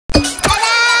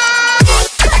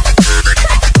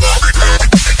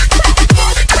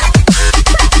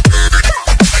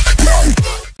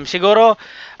siguro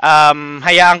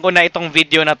hayaan ko na itong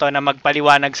video na to na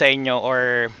magpaliwanag sa inyo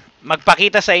or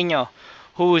magpakita sa inyo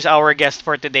who's our guest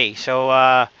for today. So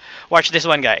watch this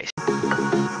one, guys.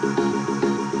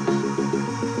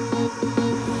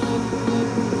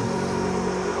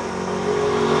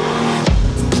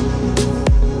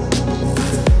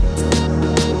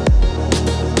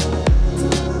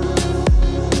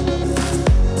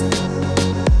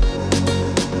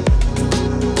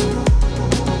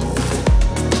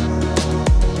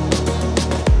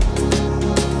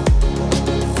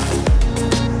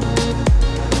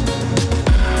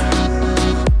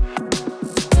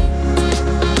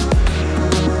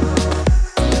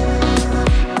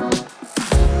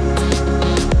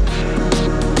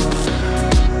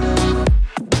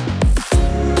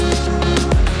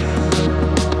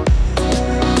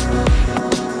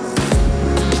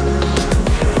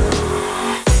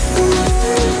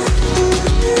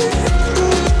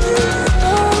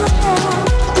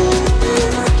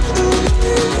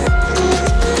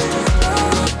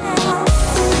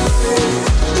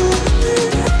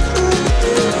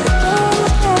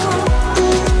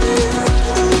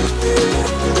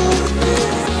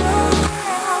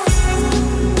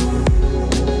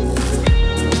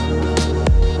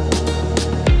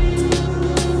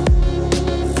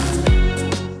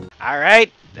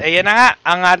 Ayan na nga,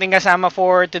 ang ating kasama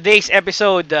for today's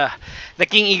episode, the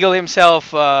King Eagle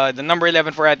himself, the number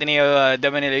 11 for Ateneo de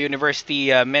Manila University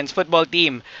men's football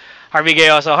team, Jarvey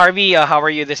Gayoso. Jarvey, how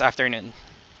are you this afternoon?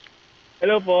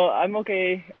 Hello po, I'm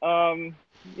okay.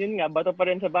 Yun nga, bato pa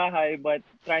rin sa bahay, but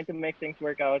trying to make things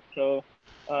work out. So,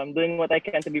 doing what I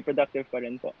can to be productive pa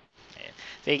rin po.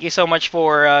 Thank you so much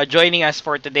for joining us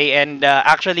for today. And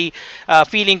actually,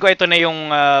 feeling ko ito na yung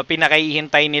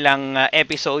pinakaihintay nilang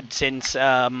episode since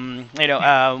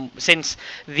since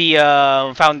the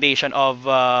foundation of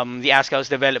the Azkals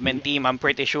development team. I'm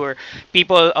pretty sure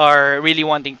people are really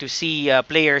wanting to see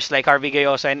players like Jarvey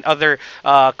Gayoso and other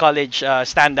college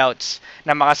standouts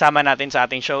na makasama natin sa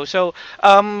ating show. So,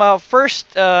 first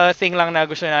thing lang na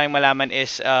gusto namin malaman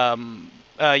is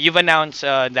you've announced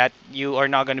that you are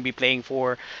not going to be playing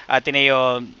for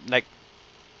Ateneo like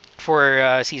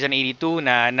for season 82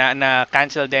 na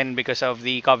cancel then because of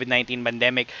the COVID-19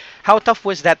 pandemic. How tough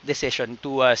was that decision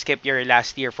to skip your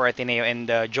last year for Ateneo and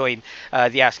join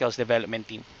the Azkals development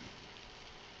team?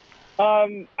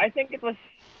 I think it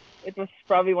was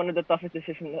probably one of the toughest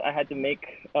decisions I had to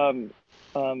make in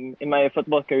my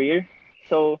football career.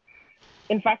 So,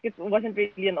 in fact, it wasn't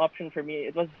really an option for me.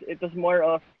 It was more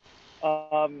of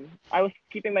I was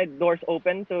keeping my doors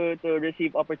open to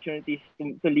receive opportunities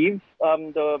to leave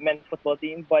the men's football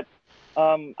team, but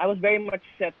I was very much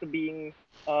set to being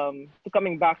to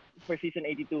coming back for season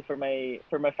 82 for my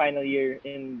final year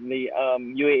in the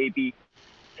UAAP.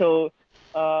 So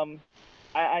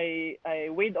I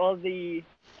weighed all the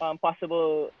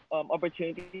possible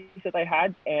opportunities that I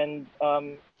had, and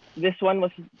this one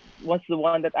was the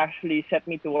one that actually set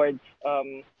me towards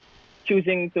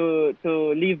choosing to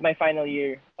leave my final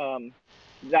year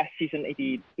last season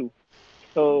 82.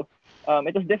 So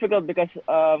it was difficult because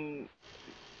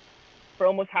for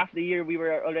almost half the year we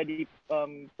were already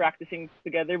practicing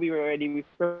together. We were already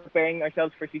preparing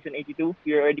ourselves for season 82.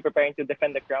 We were already preparing to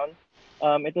defend the crown.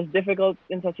 It was difficult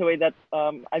in such a way that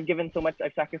I've given so much,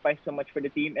 I've sacrificed so much for the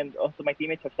team, and also my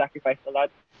teammates have sacrificed a lot.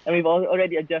 And we've all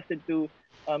already adjusted to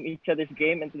each other's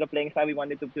game and to the playing style we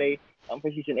wanted to play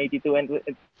for season 82. And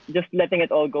just letting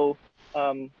it all go,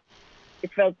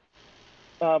 it felt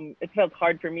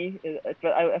hard for me.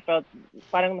 I felt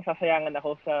parang nasasayangan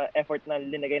ako sa effort na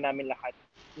linagay namin lahat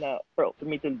na for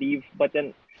me to leave. But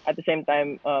then at the same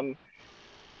time,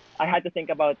 I had to think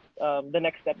about the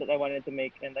next step that I wanted to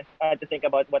make, and I had to think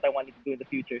about what I wanted to do in the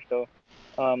future. So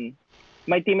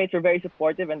my teammates were very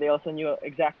supportive, and they also knew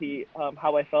exactly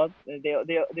how I felt.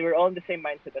 They were all in the same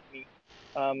mindset as me,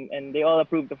 and they all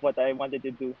approved of what I wanted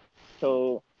to do.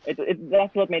 So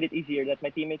that's what made it easier, that my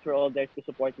teammates were all there to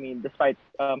support me despite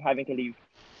having to leave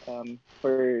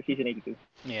for season 82.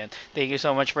 Yeah, thank you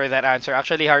so much for that answer.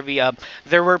 Actually, Jarvey,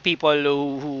 there were people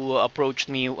who approached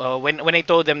me when I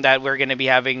told them that we're gonna be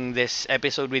having this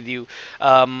episode with you,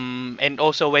 and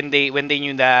also when they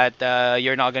knew that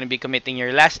you're not gonna be committing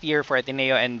your last year for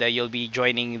Ateneo and you'll be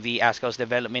joining the Azkals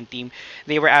development team,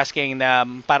 they were asking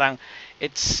parang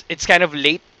it's kind of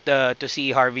late to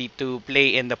see Harvey to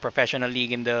play in the professional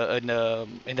league in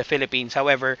the Philippines.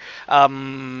 However,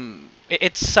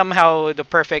 it's somehow the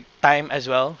perfect time as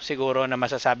well. Siguro na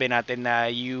masasabi natin na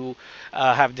you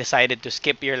have decided to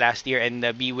skip your last year and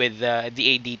be with the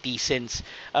ADT since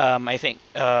I think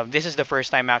this is the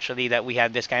first time actually that we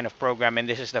had this kind of program, and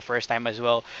this is the first time as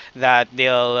well that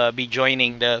they'll be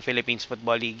joining the Philippines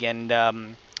Football League. And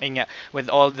yeah, with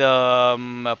all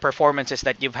the performances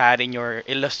that you've had in your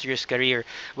illustrious career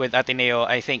with Ateneo,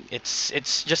 I think it's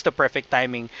just the perfect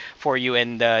timing for you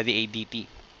and the ADT.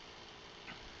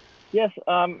 Yes,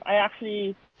 I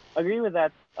actually agree with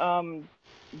that.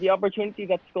 The opportunity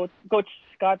that Coach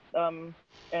Scott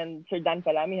and Sir Dan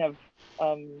Palami have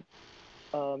um,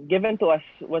 given to us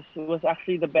was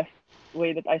actually the best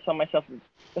way that I saw myself,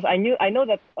 because I know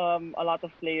that a lot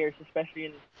of players, especially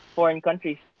in foreign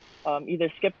countries,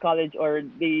 either skip college or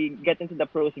they get into the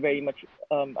pros very much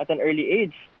at an early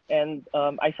age, and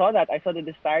I saw the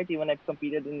disparity when I've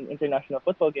competed in international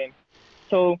football games.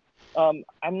 So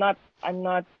I'm not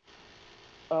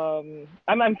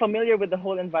I'm familiar with the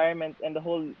whole environment and the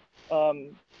whole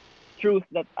um, truth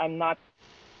that I'm not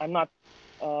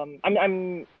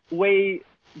I'm way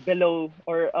below,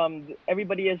 or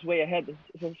everybody is way ahead,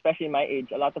 especially my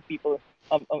age. A lot of people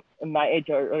my age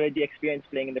are already experienced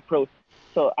playing in the pros,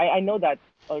 so I know that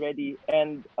already.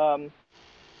 And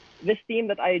this team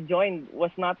that I joined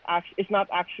was not actually is not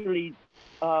actually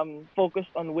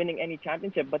focused on winning any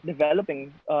championship, but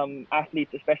developing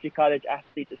athletes, especially college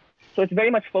athletes. So it's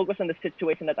very much focused on the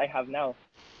situation that I have now.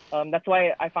 That's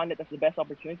why I found it as the best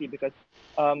opportunity, because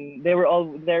they were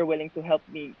all there willing to help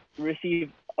me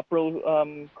receive a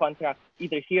pro contract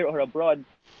either here or abroad,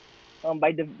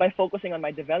 by focusing on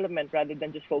my development rather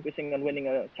than just focusing on winning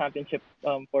a championship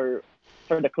for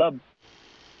the club.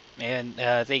 And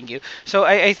thank you. So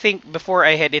I think before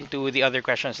I head into the other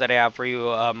questions that I have for you,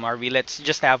 Marvy, let's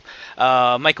just have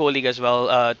my colleague as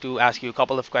well to ask you a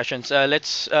couple of questions.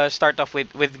 Let's start off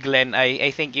with Glenn.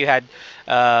 I think you had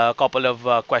a couple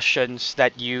of questions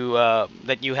that you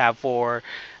have for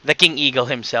the King Eagle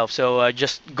himself. So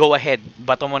just go ahead.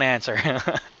 Bato mo na answer.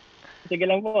 Sige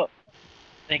lang po.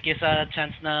 Thank you sa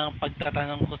chance ng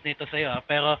pagtatanong ko nito sa'yo.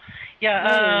 Pero, yeah,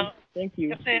 No worries. Thank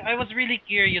you. kasi I was really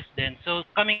curious then. So,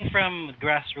 coming from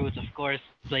grassroots, of course,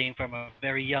 playing from a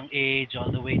very young age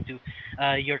all the way to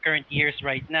your current years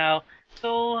right now.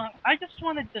 So, I just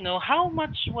wanted to know, how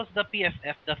much was the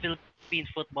PFF, the Philippine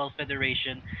Football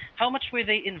Federation, how much were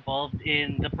they involved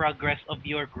in the progress of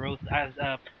your growth as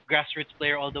a grassroots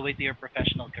player all the way to your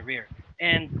professional career?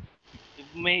 And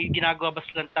may ginagawa ba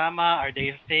silang tama? Are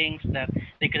there things that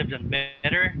they could have done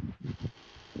better?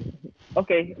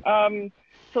 Okay.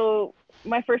 So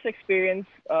my first experience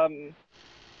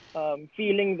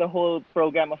feeling the whole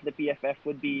program of the PFF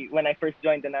would be when I first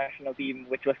joined the national team,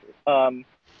 which was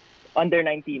under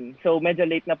 19. So medyo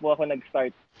late na po ako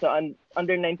nag-start. So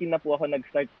under 19 na po ako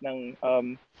nag-start ng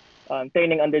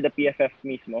training under the PFF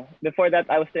mismo. Before that,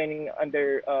 I was training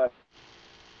under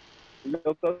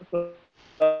local clubs,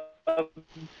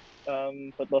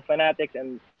 football fanatics,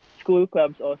 and school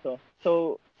clubs also.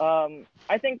 So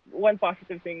I think one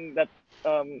positive thing that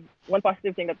the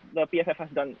PFF has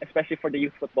done, especially for the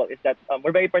youth football, is that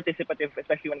we're very participative,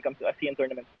 especially when it comes to ASEAN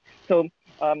tournaments. So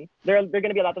there going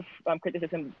to be a lot of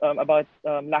criticism about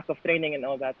lack of training and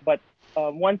all that. But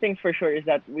one thing for sure is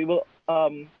that we will,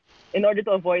 in order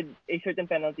to avoid a certain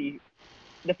penalty,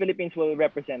 the Philippines will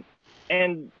represent.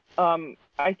 And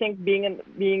I think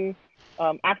being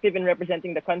active in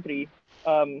representing the country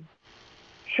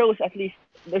shows at least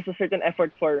there's a certain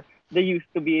effort for the youth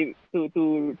to be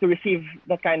to receive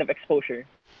that kind of exposure.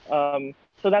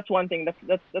 So that's one thing.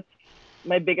 That's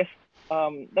my biggest.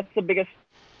 That's the biggest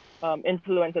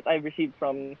influence that I've received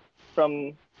from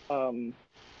the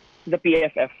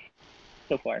PFF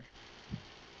so far.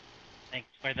 Thanks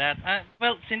for that.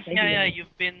 Well, since Thank you.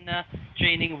 you've been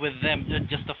training with them,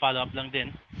 just to follow up lang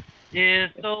din,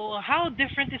 so how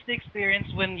different is the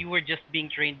experience when you were just being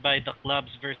trained by the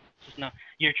clubs versus now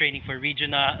you're training for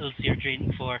regionals, you're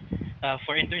training for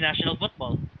international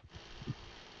football?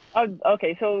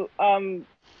 Okay, so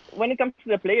when it comes to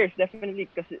the players, definitely,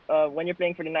 because when you're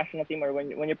playing for the national team, or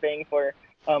when you're playing for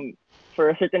a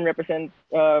certain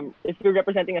if you're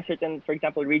representing a certain, for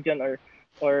example, region, or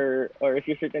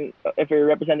if you're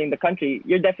representing the country,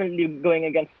 you're definitely going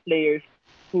against players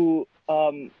who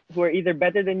are either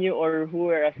better than you or who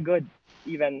are as good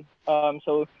even.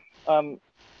 So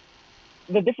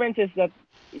the difference is that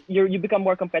you become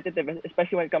more competitive,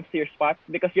 especially when it comes to your spots,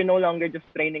 because you're no longer just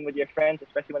training with your friends,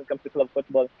 especially when it comes to club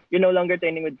football. You're no longer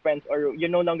training with friends, or you're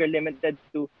no longer limited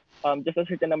to just a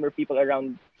certain number of people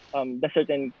around the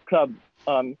certain club.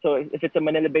 So if it's a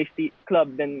Manila-based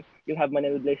club, then you have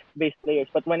Manila-based players.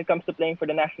 But when it comes to playing for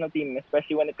the national team,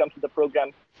 especially when it comes to the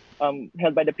programs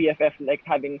held by the PFF, like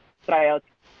having tryouts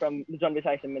from Luzon,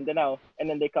 Visayas, and Mindanao, and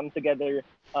then they come together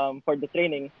for the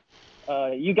training,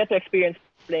 you get to experience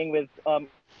playing with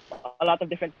a lot of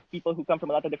different people who come from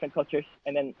a lot of different cultures,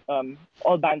 and then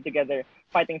all band together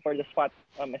fighting for the spot,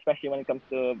 especially when it comes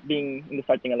to being in the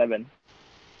starting 11.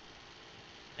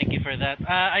 Thank you for that.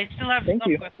 I still have Thank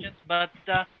some you. questions, but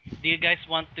do you guys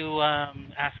want to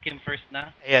ask him first na?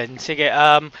 Ayan, sige.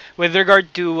 With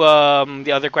regard to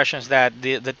the other questions that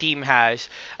the team has,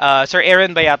 Sir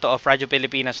Aaron Bayato of Radyo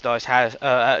Pilipinas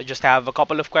just have a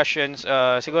couple of questions,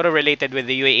 siguro related with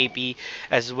the UAAP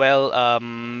as well.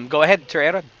 Go ahead, Sir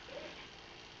Aaron.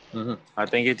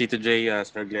 Thank you, Tito J,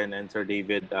 Sir Glenn, and Sir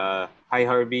David. Hi,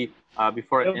 Harvey.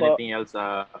 Before Hello po. anything else,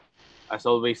 as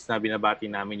always, na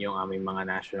binabati namin yung aming mga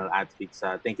national athletes.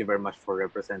 Thank you very much for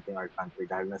representing our country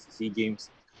dahil na sa SEA Games.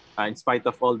 In spite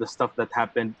of all the stuff that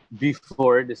happened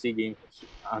before the SEA Games,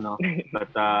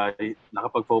 but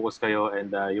nakapag-focus kayo,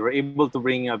 and you were able to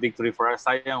bring a victory for us.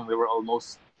 Sayang, we were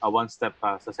almost one step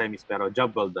sa semis, pero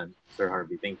job well done, Sir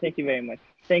Harvey. Thank you. Thank you very much.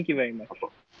 Thank you very much.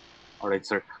 All right,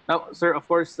 sir. Now, sir, of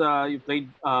course, you played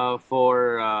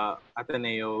for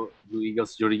Ateneo Blue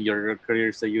Eagles during your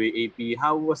career sa UAAP.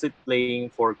 How was it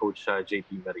playing for Coach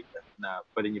JP Merida? Na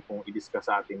pwede niyo pong i-discuss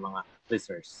sa ating mga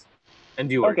listeners and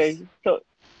viewers. Okay, so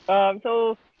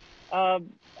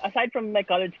aside from my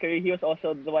college career, he was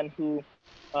also the one who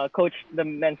coached the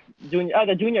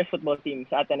juniors football team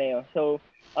sa Ateneo. So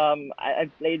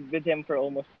I played with him for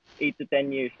almost 8 to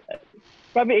 10 years.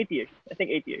 Probably 8 years. I think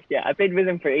 8 years. Yeah, I played with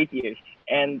him for 8 years,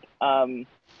 and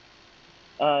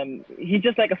he's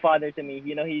just like a father to me.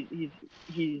 You know,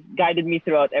 he's guided me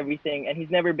throughout everything, and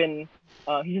he's never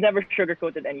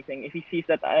sugarcoated anything. If he sees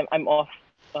that I'm off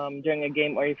during a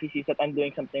game, or if he sees that I'm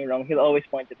doing something wrong, he'll always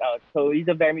point it out. So he's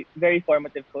a very, very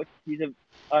formative coach. He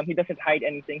doesn't hide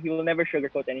anything. He will never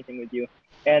sugarcoat anything with you,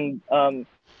 and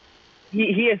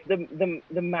he is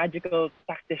the magical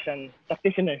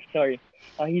tacticianer. Sorry,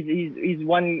 he's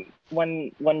one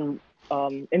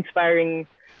inspiring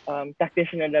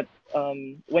tacticianer that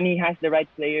when he has the right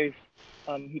players,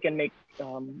 he can make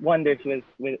wonders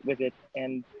with it,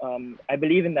 and I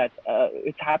believe in that.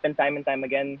 It's happened time and time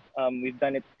again. We've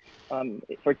done it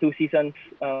for 2 seasons,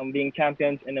 being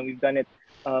champions, and then we've done it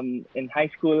in high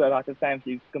school. A lot of times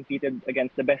we've competed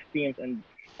against the best teams and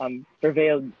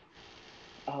prevailed.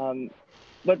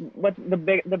 But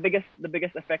the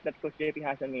biggest effect that Coach JP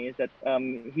has on me is that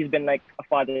he's been like a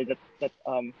father.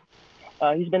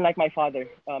 He's been like my father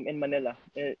in Manila.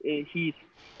 He's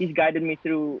guided me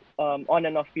through on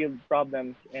and off field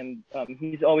problems, and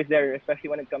he's always there, especially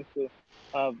when it comes to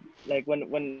like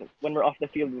when we're off the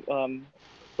field.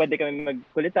 Pwede kami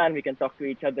magkulitan, we can talk to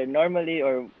each other normally,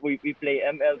 or we play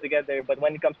ML together. But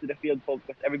when it comes to the field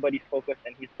focus, everybody's focused,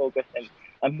 and he's focused, and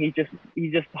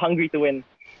he's just hungry to win.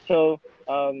 So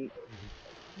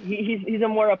he's a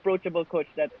more approachable coach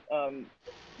that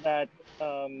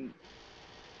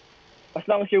as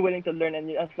long as you're willing to learn,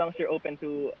 and as long as you're open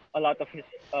to a lot of his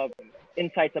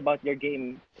insights about your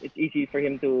game, it's easy for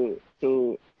him to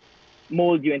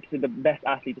mold you into the best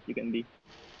athlete that you can be.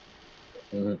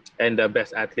 And the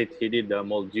best athlete, he did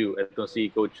mold you. Ito si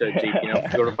Coach JP. Now,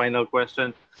 your final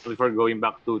question before going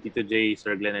back to Tito J,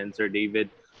 Sir Glenn, and Sir David.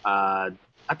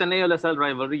 Ateneo-LaSalle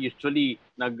rivalry, usually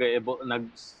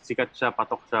nagsikat siya,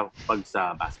 patok siya pag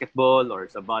sa basketball or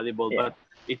sa volleyball, but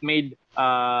it made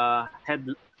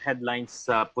headlines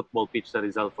sa football pitch sa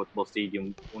Rizal Football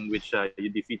Stadium, in which you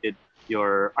defeated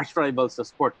your arch rivals sa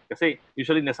sport. Kasi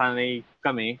usually nasanay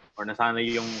kami, or nasanay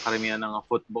yung karamihan ng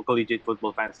collegiate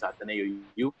football fans sa Ateneo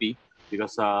UP,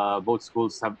 because both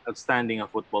schools have outstanding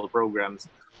football programs.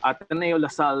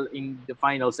 Ateneo-LaSalle in the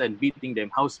finals and beating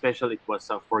them, how special it was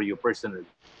for you personally?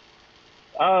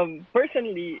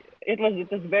 Personally, it was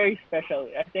very special.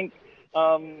 I think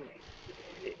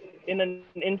in a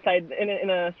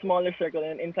smaller circle,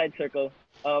 in an inside circle,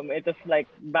 it was like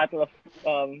battle of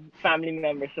family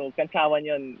members. So kansawan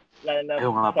yun, lalo na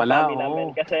sa family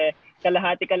namin. Kasi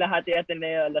kalahati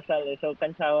Ateneo-LaSalle. So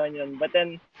kansawan yun. But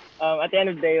then at the end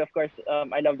of the day, of course,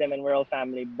 I love them and we're all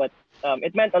family. But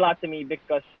it meant a lot to me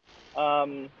because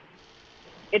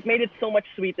it made it so much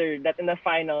sweeter that in the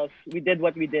finals we did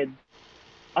what we did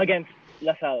against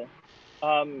LaSalle.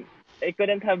 It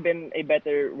couldn't have been a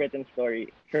better written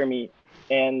story for me,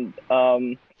 and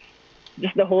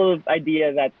just the whole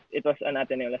idea that it was an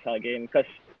Ateneo LaSalle game, because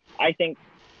I think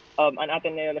an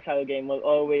Ateneo LaSalle game will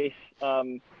always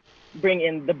bring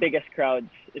in the biggest crowds.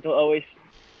 It will always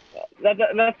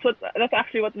that's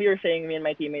actually what we were saying, me and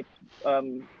my teammates,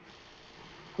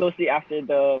 closely after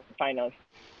the finals.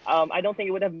 I don't think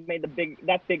it would have made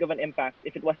that big of an impact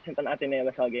if it wasn't an Ateneo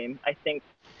LaSalle game. I think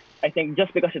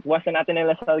just because it was an Ateneo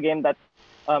LaSalle game that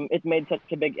it made such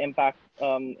a big impact.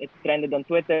 It trended on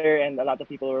Twitter and a lot of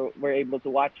people were able to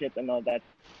watch it and all that.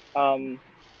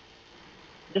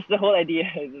 Just the whole idea,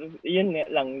 yun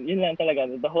lang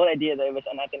talaga. The whole idea that it was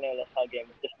an Ateneo LaSalle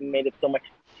game just made it so much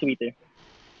sweeter.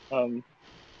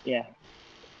 Yeah.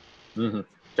 Mm-hmm.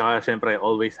 Tsaka syempre,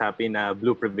 always happy na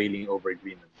blue prevailing over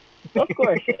green. Of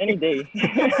course, any day.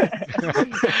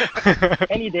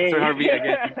 Any day. Sir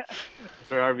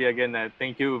Harvey, again,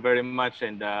 thank you very much,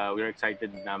 and we're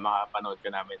excited na makapanood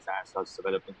ka namin sa Azkals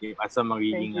development team at sa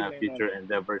magiging future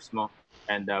endeavors mo.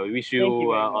 And we wish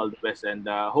you all the best, and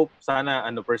hope sana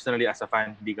personally as a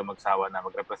fan hindi ka magsawa na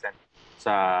mag-represent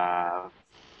sa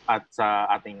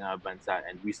ating bansa,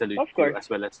 and we salute you as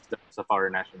well as sa our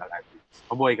national athletes.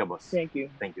 Mabuhay ka, boss. Thank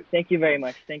you very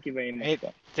much. Hey,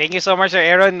 thank you so much, Sir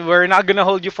Aaron. We're not gonna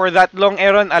hold you for that long,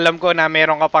 Aaron. Alam ko na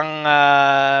meron ka pang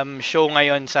show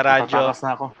ngayon sa radyo. Tatakas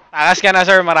na ako. Takas ka na,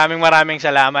 sir. Maraming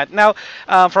salamat. Now,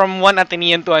 from one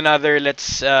Atenean to another,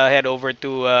 let's head over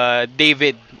to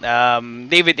David.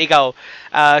 David, ikaw,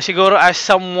 siguro as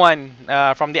someone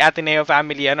from the Ateneo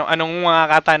family, anong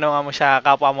mga katanungan mo sa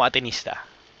kapwa mo Atenista?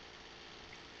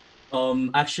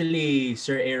 Actually,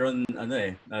 Sir Aaron,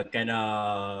 kind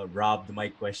of robbed my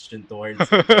question towards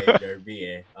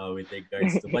Jarvey, with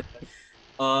regards to, but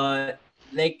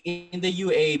like in the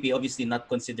UAAP, obviously not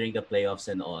considering the playoffs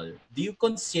and all, do you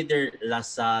consider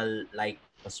LaSalle like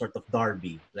a sort of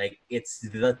derby? Like it's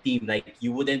the team, like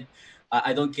you wouldn't,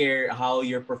 I don't care how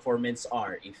your performance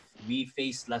are, if we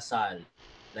face LaSalle,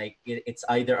 like it's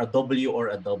either a W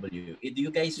or a W. Do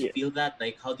you guys feel that?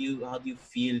 Like how do you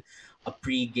feel a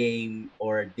pre-game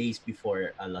or days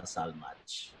before a LaSalle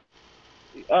match?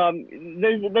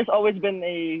 There's always been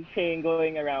a saying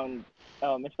going around,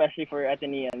 especially for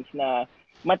Ateneans, na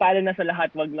matalo na sa lahat,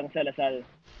 wag lang sa LaSalle.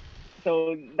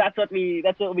 So that's what we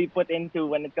put into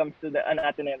when it comes to an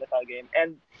Ateneo LaSalle game,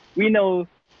 and we know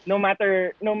no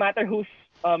matter who's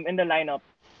in the lineup,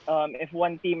 if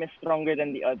one team is stronger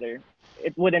than the other,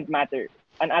 it wouldn't matter.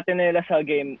 An Ateneo LaSalle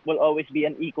game will always be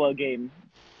an equal game.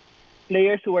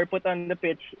 Players who are put on the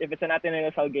pitch, if it's an Ateneo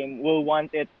LaSalle game, will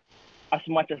want it as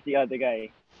much as the other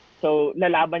guy. So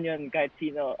lalaban yun kahit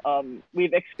sino.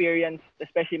 We've experienced,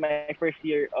 especially my first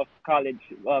year of college,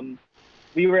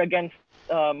 we were against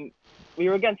a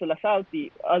LaSalle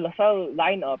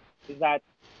lineup that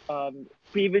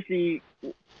previously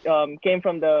came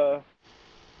from the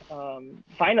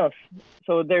finals.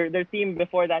 So their team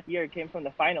before that year came from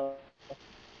the finals.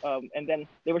 And then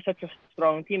they were such a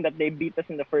strong team that they beat us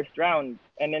in the first round,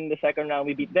 and in the second round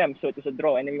we beat them, so it was a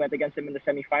draw, and then we went against them in the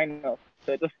semifinals.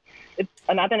 So it's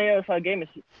an Ateneo LaSalle game is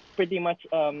pretty much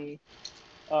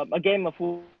a game of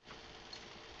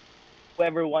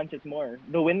whoever wants it more.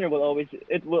 The winner will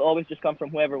always just come from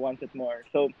whoever wants it more.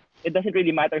 So it doesn't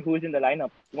really matter who's in the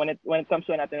lineup when it comes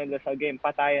to an Ateneo LaSalle game.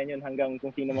 Patayan yun hanggang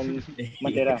kung sino man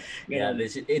matira. Yeah,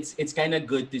 it's kind of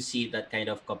good to see that kind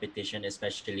of competition,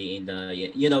 especially in the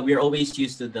we're always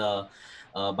used to the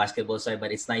basketball side,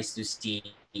 but it's nice to see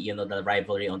the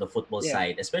rivalry on the football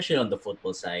side, especially on the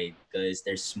football side, because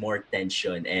there's more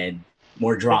tension and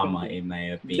more drama. Definitely. In my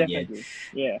opinion. Definitely.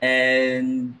 Yeah.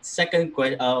 And second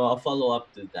question, a follow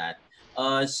up to that.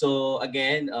 So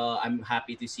again, I'm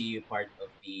happy to see you part of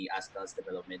the Azkals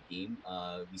development team.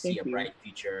 We see a bright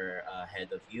future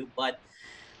ahead of you. But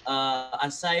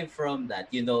aside from that,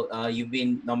 you've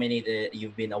been nominated,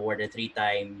 you've been awarded 3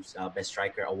 times Best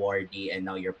Striker awardee, and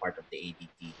now you're part of the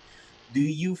ADT. Do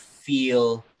you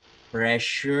feel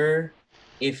pressure?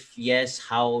 If yes,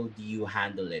 how do you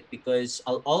handle it? Because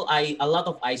a lot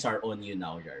of eyes are on you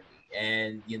now, Jarvey.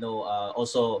 And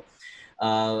also,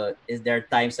 is there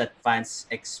times that fans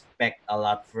expect a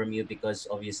lot from you, because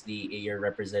obviously you're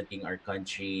representing our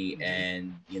country,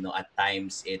 and at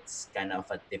times it's kind of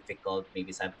a difficult,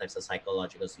 maybe sometimes a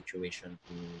psychological situation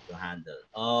to handle.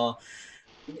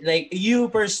 Like you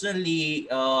personally,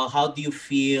 how do you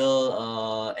feel,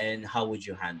 and how would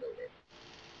you handle it?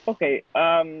 Okay.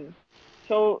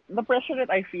 So the pressure that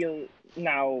I feel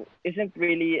now isn't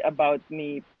really about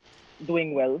me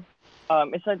doing well.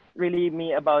 It's not really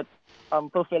me about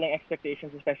fulfilling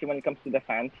expectations, especially when it comes to the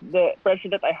fans. The pressure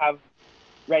that I have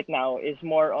right now is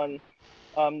more on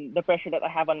the pressure that I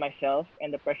have on myself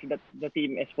and the pressure that the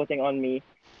team is putting on me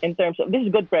in terms of this is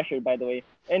good pressure, by the way,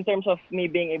 in terms of me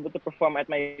being able to perform at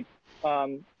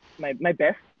um my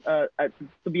best,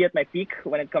 to be at my peak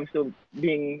when it comes to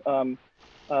being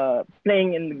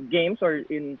playing in games or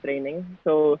in training.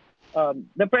 So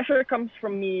the pressure comes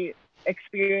from me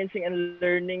experiencing and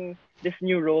learning this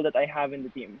new role that I have in the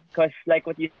team. Because like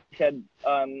what you said,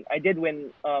 I did win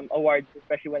awards,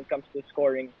 especially when it comes to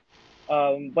scoring.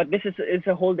 But this is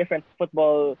a whole different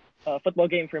football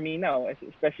game for me now,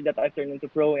 especially that I've turned into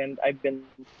pro and I've been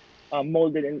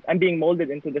molded and I'm being molded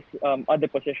into this other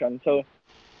position. So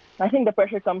I think the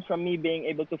pressure comes from me being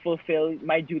able to fulfill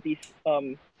my duties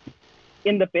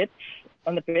in the pitch,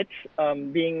 on the pitch,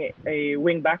 being a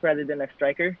wing back rather than a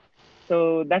striker.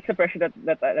 So that's the pressure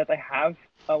that I have.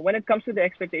 When it comes to the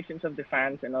expectations of the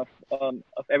fans and of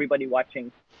everybody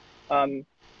watching, um,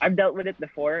 I've dealt with it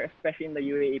before, especially in the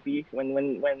UAAP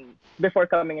when before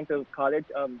coming into college.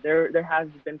 There has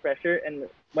been pressure, and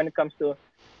when it comes to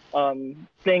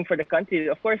playing for the country,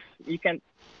 of course you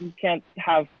can't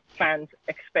have fans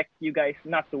expect you guys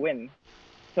not to win.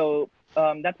 So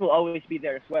that will always be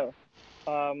there as well.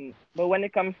 But when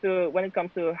it comes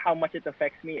to how much it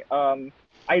affects me,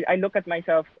 I look at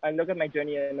myself, I look at my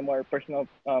journey in a more personal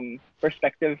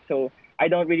perspective. So I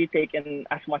don't really take in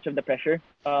as much of the pressure.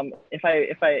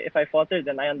 If I falter,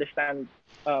 then I understand.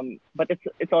 But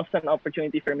it's also an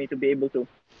opportunity for me to be able to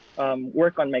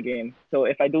work on my game. So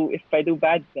if I do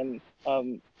bad, then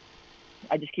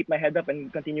I just keep my head up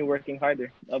and continue working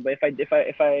harder. But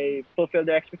if I fulfill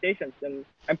their expectations, then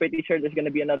I'm pretty sure there's going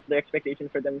to be another expectation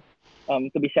for them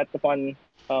to be set upon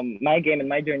my game and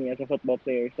my journey as a football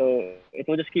player. So it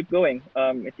will just keep going.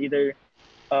 It's either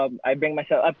I bring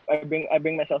myself up, I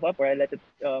bring myself up, or I let it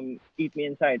eat me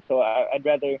inside. So I'd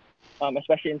rather,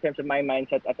 especially in terms of my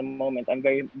mindset at the moment, I'm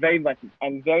very much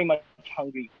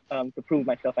hungry to prove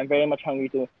myself. I'm very much hungry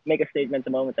to make a statement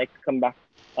the moment I come back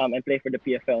and play for the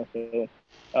PFL. So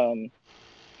um,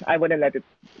 I wouldn't let it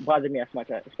bother me as much,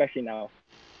 especially now.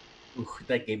 Ooh,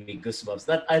 that gave me goosebumps.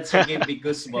 That answer gave me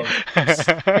goosebumps.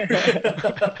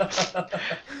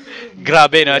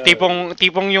 Grabe, no? Yeah.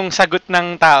 Tipong yung sagot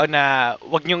ng tao na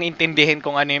wag niyong intindihin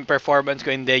kung ano yung performance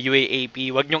ko in the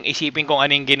UAAP. Wag niyong isipin kung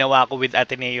ano yung ginawa ko with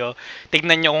Ateneo.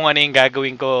 Tignan niyo kung ano yung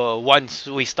gagawin ko once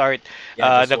we start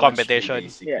Yeah, just the watch me competition.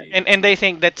 Yeah. basically. And I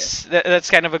think Yeah. that's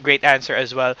kind of a great answer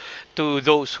as well to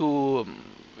those who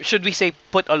should we say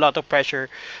put a lot of pressure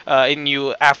in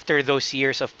you after those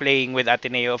years of playing with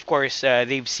Ateneo. Of course,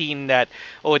 they've seen that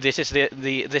this is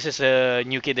the this is a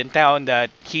new kid in town that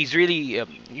he's really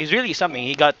something.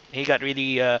 He got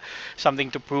really something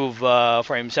to prove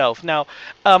for himself. Now,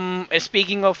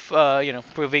 speaking of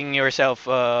proving your self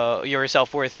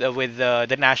worth with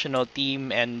the national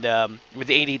team and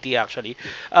with the ADT actually.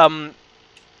 Um,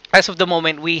 as of the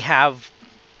moment, we have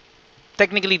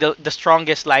technically the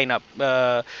strongest lineup,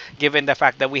 given the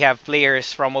fact that we have players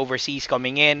from overseas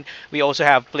coming in. We also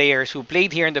have players who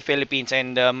played here in the Philippines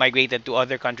and migrated to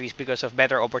other countries because of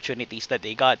better opportunities that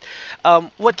they got.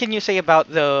 What can you say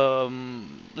about the,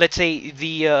 let's say,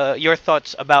 the your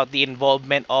thoughts about the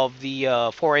involvement of the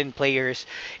foreign players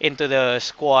into the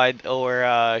squad,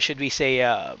 or should we say,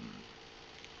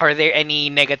 are there any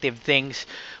negative things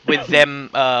with them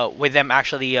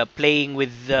actually playing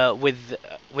with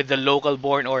the local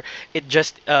born, or it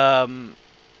just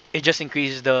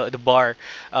increases the bar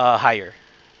higher?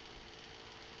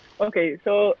 Okay,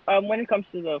 so when it comes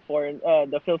to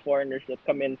the Phil foreigners that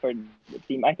come in for the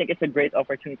team, I think it's a great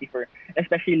opportunity for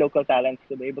especially local talents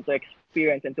to be able to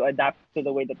experience and to adapt to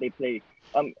the way that they play.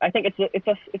 I think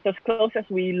it's as close as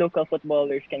we local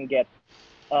footballers can get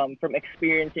from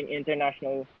experiencing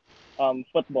international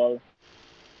football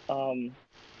um,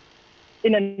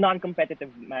 in a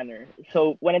non-competitive manner.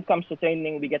 So when it comes to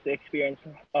training, we get to experience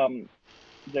um,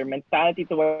 their mentality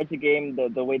towards the game,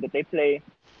 the way that they play,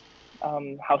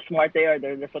 how smart they are,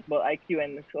 their football IQ,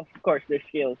 and of course their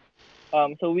skills.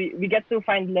 So we get to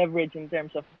find leverage in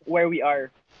terms of where we are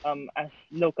as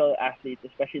local athletes,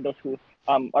 especially those who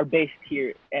are based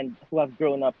here and who have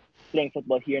grown up playing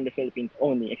football here in the Philippines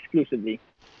only, exclusively.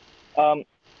 Um,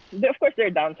 of course, there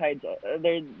are downsides.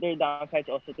 There are downsides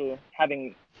also to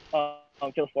having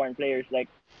still foreign players, like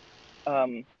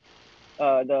um,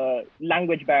 the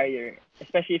language barrier,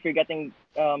 especially if you're getting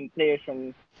players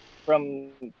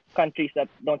from countries that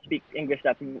don't speak English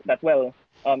that well.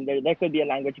 There could be a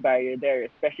language barrier there,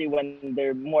 especially when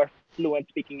they're more fluent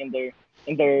speaking in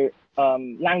their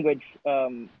language,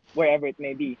 wherever it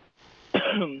may be.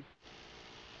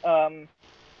 um,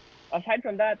 Aside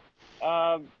from that,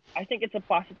 I think it's a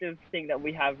positive thing that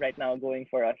we have right now going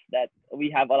for us, that we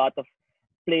have a lot of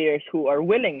players who are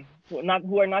willing, who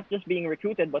are not just being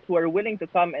recruited, but who are willing to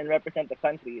come and represent the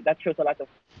country. That shows a lot of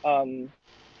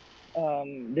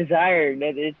desire.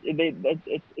 That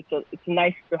it's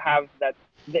nice to have that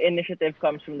the initiative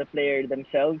comes from the player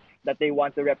themselves, that they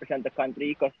want to represent the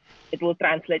country, because it will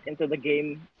translate into the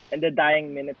game and the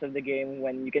dying minutes of the game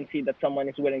when you can see that someone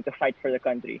is willing to fight for the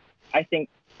country. I think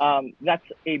that's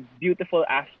a beautiful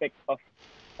aspect of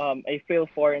a fail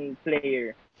foreign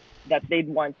player, that they'd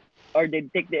want or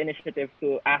they'd take the initiative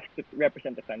to ask to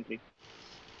represent the country.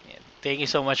 Thank you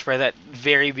so much for that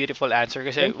very beautiful answer.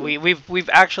 Because Thank you. we've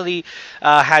actually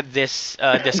had this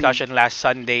discussion last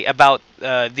Sunday about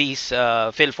these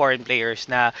Phil foreign players.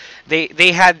 Na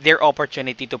they had their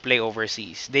opportunity to play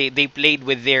overseas. They played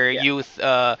with their Yeah. youth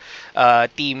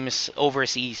teams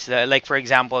overseas. Like for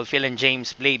example, Phil and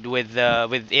James played with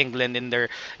England in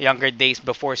their younger days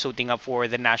before suiting up for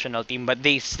the national team. But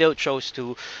they still chose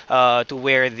to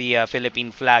wear the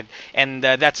Philippine flag, and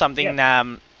that's something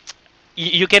Yep.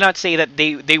 you cannot say that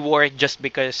they wore it just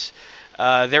because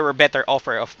there were better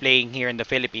offer of playing here in the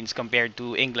Philippines compared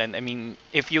to England. I mean,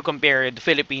 if you compare the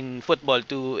Philippine football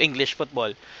to English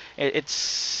football,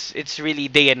 it's really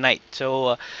day and night.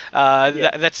 So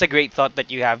Yeah. that's a great thought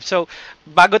that you have. So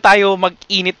bago tayo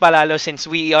mag-init palalo, since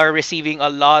we are receiving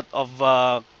a lot of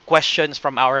questions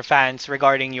from our fans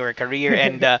regarding your career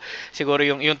and siguro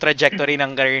yung trajectory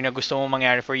ng career na gusto mo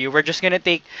mangyari for you. We're just gonna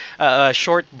take a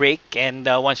short break, and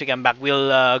once we come back,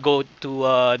 we'll go to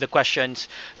the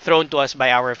questions thrown to us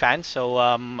by our fans. So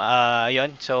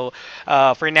yun. So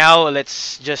for now,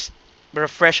 let's just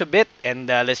refresh a bit, and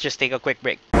let's just take a quick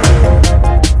break.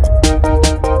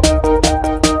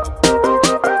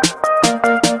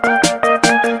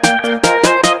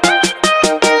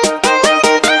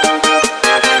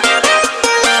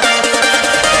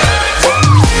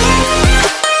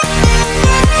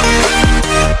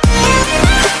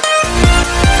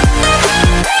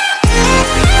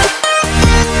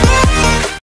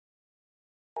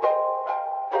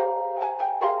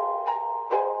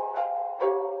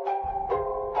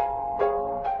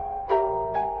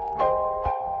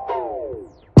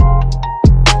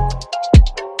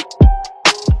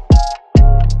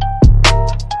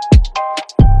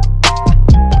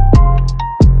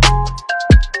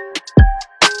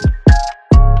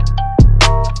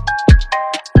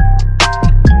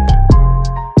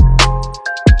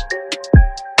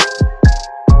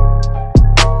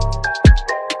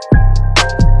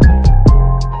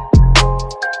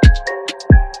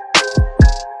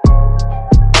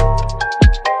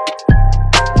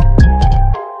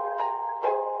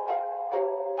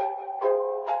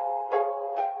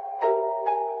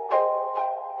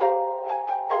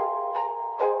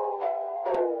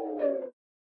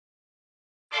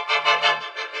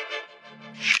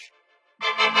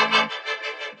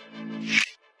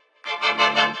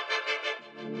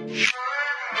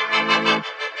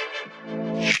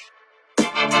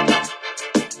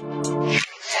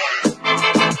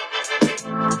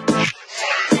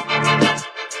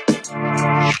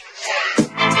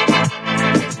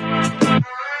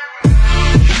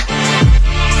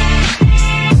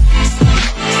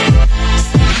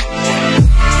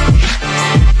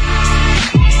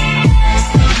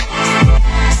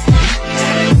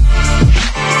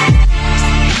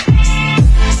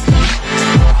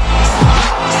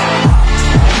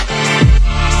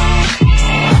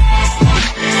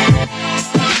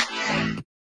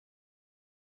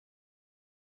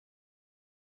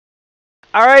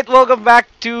 All right, welcome back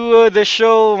to the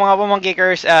show, mga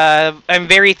pamangkikers.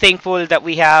 I'm very thankful that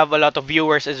we have a lot of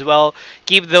viewers as well.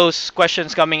 Keep those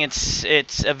questions coming. It's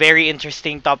a very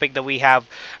interesting topic that we have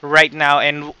right now,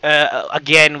 and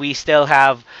again, we still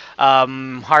have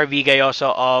Jarvey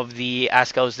Gayoso of the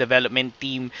Azkals development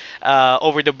team.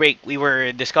 Over the break, we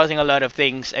were discussing a lot of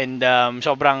things, and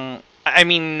sobrang, I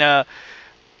mean.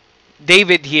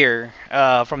 David here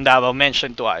from Davao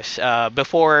mentioned to us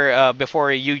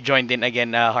before you joined in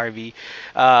again, Harvey.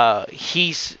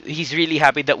 He's really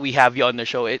happy that we have you on the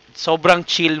show. Sobrang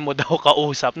chill mo daw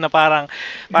kausap na parang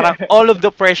all of the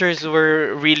pressures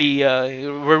were really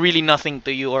nothing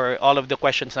to you, or all of the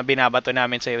questions na binabato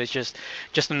namin sa'yo is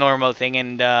just a normal thing,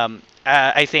 and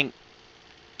I think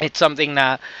it's something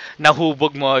na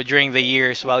nahubog mo during the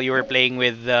years while you were playing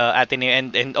with Ateneo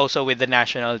and also with the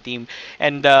national team.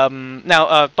 And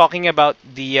now talking about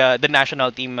the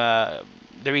national team, the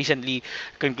recently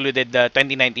concluded the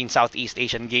 2019 Southeast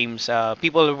Asian Games,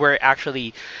 people were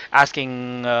actually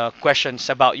asking questions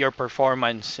about your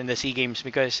performance in the SEA Games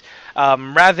because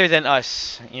rather than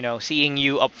us, seeing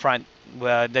you up front,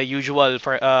 the usual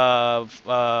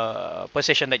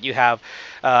position that you have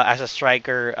as a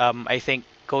striker, I think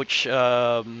Coach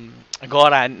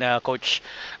Goran, Coach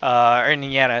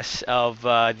Ernieras of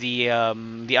the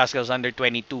Azkals under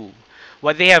 22.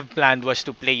 What they have planned was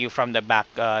to play you from the back,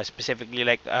 specifically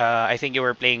like I think you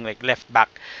were playing like left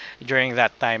back during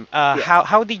that time. Yeah.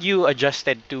 How did you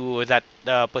adjusted to that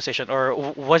position, or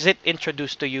was it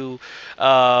introduced to you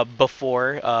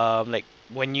before, like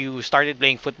when you started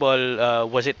playing football?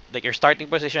 Was it like your starting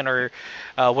position, or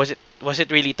was it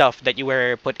really tough that you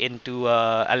were put into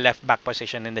a left back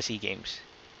position in the SEA Games?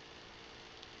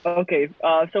 Okay.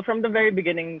 So from the very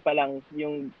beginning pa lang,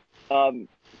 yung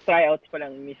tryouts pa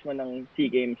lang mismo ng SEA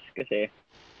Games kasi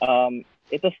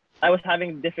it was I was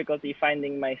having difficulty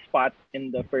finding my spot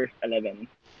in the first 11.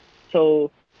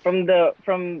 So from the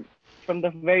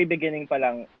very beginning pa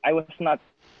lang, I was not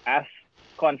as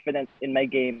confident in my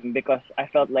game because I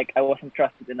felt like I wasn't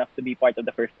trusted enough to be part of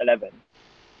the first 11.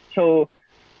 So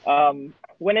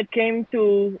when it came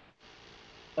to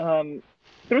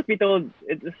truth be told,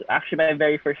 it was actually my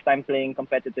very first time playing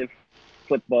competitive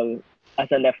football as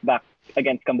a left back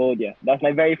against Cambodia. That was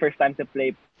my very first time to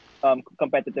play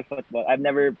competitive football. I've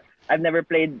never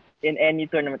played in any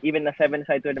tournament, even a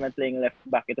seven-side tournament playing left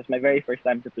back. It was my very first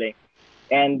time to play.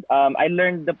 And I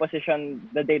learned the position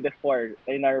the day before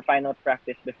in our final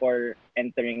practice before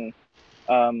entering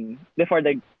before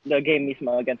the game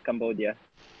mismo against Cambodia.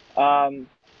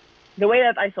 The way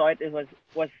that I saw it, it was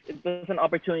an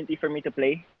opportunity for me to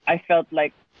play. I felt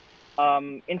like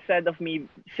instead of me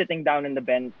sitting down in the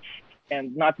bench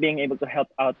and not being able to help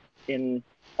out in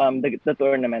the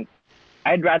tournament,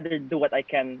 I'd rather do what I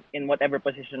can in whatever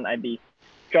position I be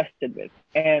trusted with.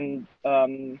 And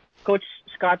Coach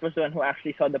Scott was the one who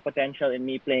actually saw the potential in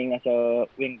me playing as a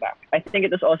wing back. I think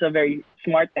it was also a very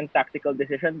smart and tactical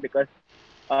decision because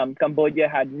Cambodia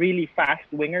had really fast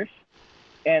wingers,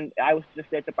 and I was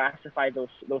just there to pacify those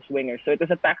wingers. So it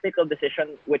was a tactical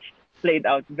decision which played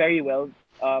out very well.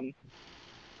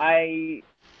 I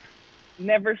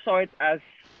never saw it as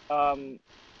a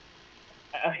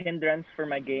hindrance for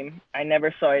my game. I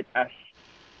never saw it as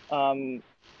I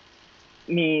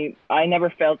never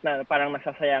felt na parang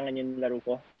nasasayangan yung laro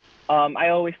ko. I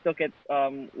always took it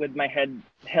with my head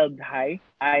held high.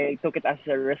 I took it as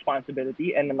a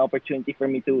responsibility and an opportunity for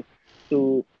me to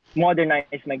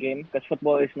modernize my game because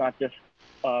football is not just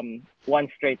one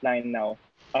straight line now.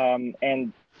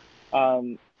 And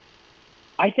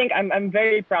I think I'm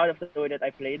very proud of the way that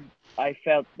I played. I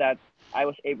felt that I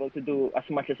was able to do as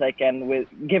much as I can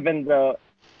given the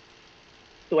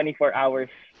 24 hours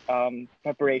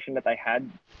preparation that I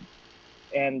had.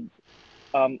 And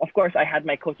of course, I had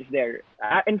my coaches there.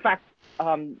 In fact,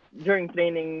 during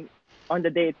training, on the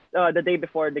day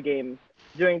before the game,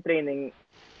 during training,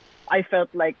 I felt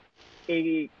like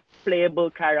a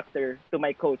playable character to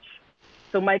my coach.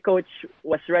 So my coach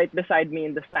was right beside me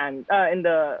in the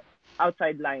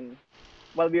outside line,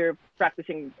 while we were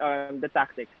practicing the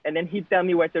tactics, and then he'd tell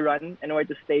me where to run and where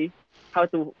to stay, how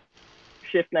to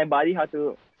shift my body, how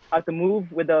to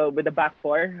move with the back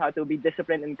four, how to be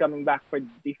disciplined in coming back for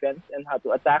defense, and how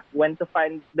to attack, when to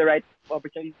find the right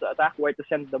opportunity to attack, where to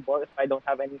send the ball if I don't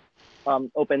have any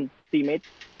open teammates.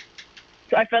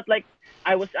 So I felt like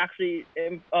I was actually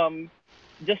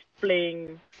just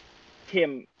playing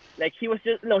him. Like he was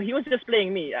just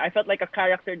playing me. I felt like a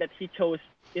character that he chose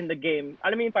in the game.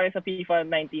 Alam mo yung parang sa FIFA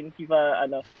 19,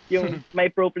 yung may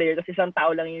pro player, tapos isang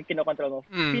tao lang yung kinokontrol mo.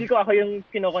 Feel ko ako yung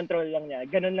kinokontrol lang niya.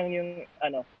 Ganun lang yung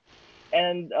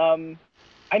And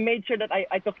I made sure that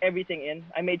I took everything in.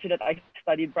 I made sure that I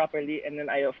studied properly, and then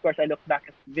I looked back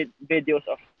at videos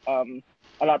of a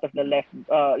lot of the left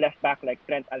back like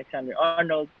Trent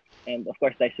Alexander-Arnold, and of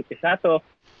course Daisuke Sato.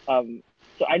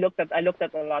 So I looked at a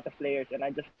lot of players, and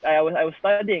I was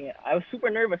studying. I was super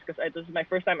nervous because it was my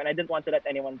first time, and I didn't want to let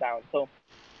anyone down. So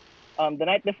the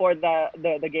night before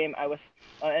the game, I was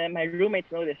and my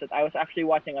roommates noticed that I was actually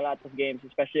watching a lot of games,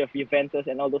 especially of Juventus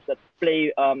and all those that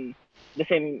play the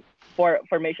same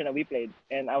formation that we played,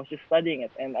 and I was just studying it,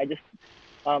 and I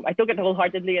took it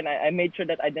wholeheartedly, and I made sure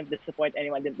that I didn't disappoint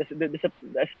anyone.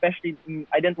 Especially,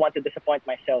 I didn't want to disappoint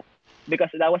myself because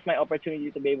that was my opportunity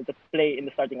to be able to play in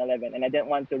the starting 11, and I didn't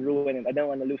want to ruin it. I didn't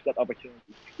want to lose that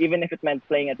opportunity, even if it meant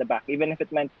playing at the back, even if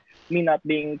it meant me not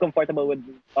being comfortable with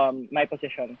my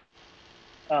position.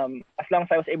 As long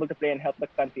as I was able to play and help the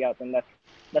country out, and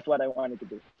that's what I wanted to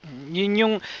do.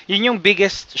 Yun yung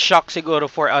biggest shock siguro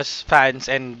for us fans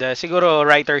and siguro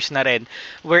writers na rin,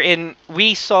 wherein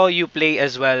we saw you play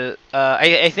as well.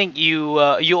 I think you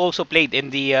also played in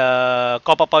the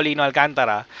Copa Paulino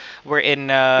Alcantara, wherein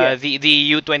Yes. the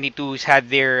U22s had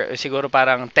their siguro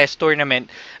parang test tournament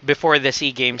before the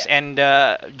SEA Games, Yeah.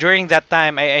 and during that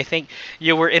time I think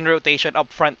you were in rotation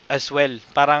up front as well.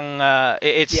 Parang Yeah.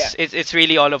 it's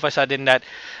really all of a sudden that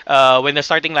when the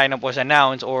starting lineup was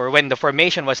announced or when the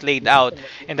formation was laid out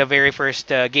in the very first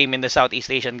game in the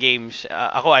Southeast Asian Games.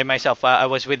 Ako, I myself, I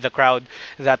was with the crowd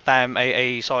that time.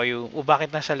 I saw you. Oh, bakit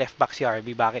nasa left back si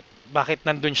RB? Bakit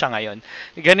nandun siya ngayon?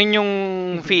 Ganun yung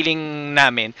feeling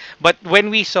namin. But when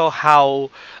we saw how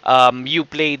you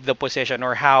played the position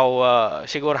or how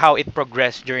siguro how it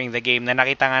progressed during the game, na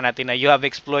nakita nga natin na you have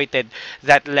exploited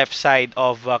that left side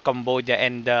of Cambodia,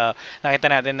 and nakita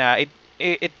natin na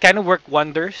it kind of worked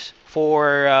wonders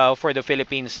for the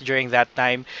Philippines during that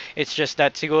time. It's just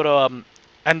that siguro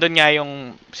andun nga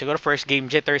yung siguro first game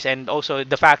jitters, and also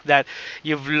the fact that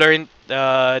you've learned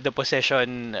the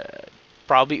possession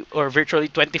probably or virtually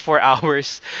 24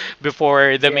 hours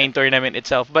before the Yeah. main tournament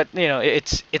itself. But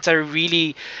it's a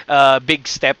really big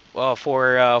step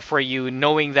for you,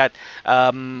 knowing that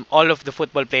all of the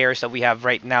football players that we have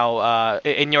right now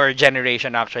in your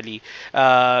generation actually,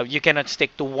 you cannot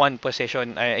stick to one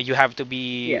position. You have to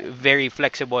be Yeah. very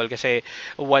flexible kasi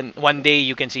one day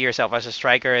you can see yourself as a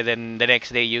striker, then the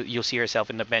next day you see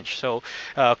yourself in the bench. So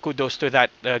kudos to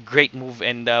that great move,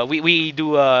 and we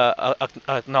do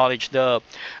acknowledge the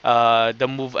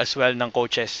move as well ng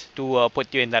coaches to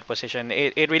put you in that position.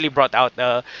 It really brought out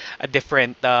a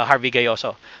different Jarvey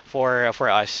Gayoso for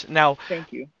us. Now,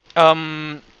 Thank you.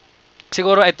 um,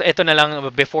 siguro ito na lang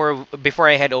before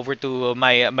I head over to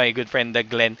my good friend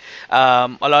Glenn. A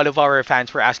lot of our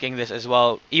fans were asking this as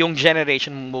well. Yung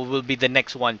generation will be the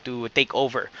next one to take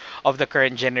over of the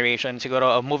current generation.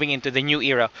 Siguro moving into the new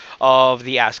era of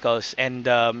the Azkals, and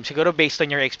siguro based on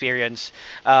your experience,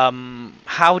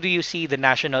 how do you see the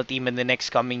national team in the next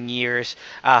coming years?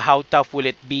 How tough will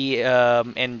it be?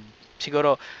 And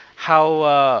siguro how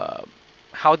uh,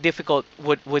 how difficult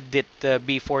would it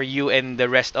be for you and the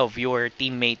rest of your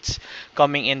teammates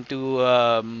coming into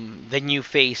the new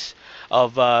phase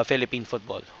of Philippine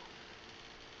football?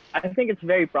 I think it's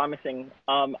very promising.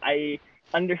 I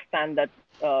understand that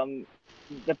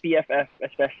the PFF,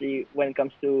 especially when it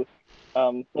comes to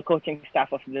the coaching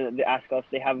staff of the Azkals,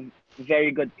 they have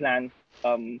very good plans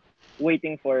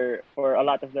waiting for a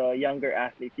lot of the younger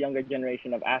athletes, younger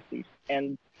generation of athletes.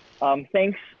 And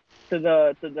thanks to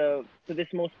this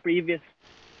most previous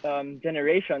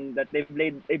generation, that they've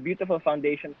laid a beautiful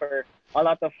foundation for a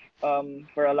lot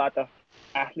of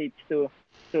athletes to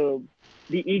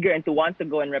be eager and to want to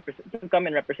go and represent, to come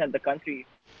and represent the country.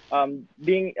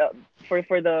 Being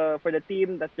for the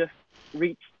team that just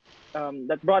reached,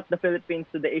 that brought the Philippines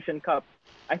to the Asian Cup,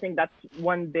 I think that's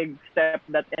one big step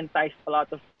that enticed a lot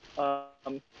of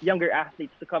younger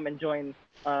athletes to come and join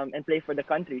and play for the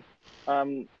country.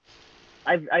 Um,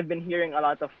 I've been hearing a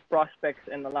lot of prospects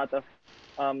and a lot of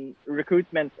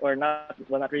recruitment, or not,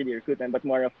 well, not really recruitment, but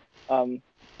more of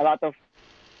a lot of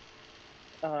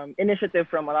initiative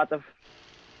from a lot of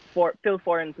still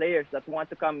foreign players that want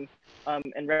to come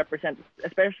and represent,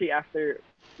 especially after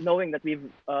knowing that we've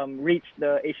reached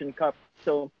the Asian Cup.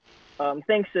 So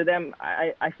thanks to them,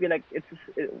 I feel like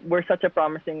we're such a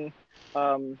promising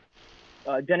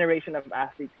generation of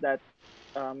athletes that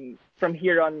from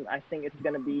here on, I think it's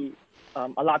going to be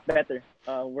a lot better.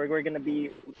 We're going to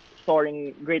be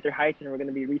soaring greater heights, and we're going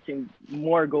to be reaching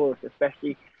more goals,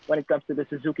 especially when it comes to the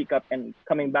Suzuki Cup and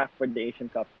coming back for the Asian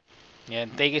Cup. Yeah,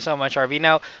 thank you so much, Arby.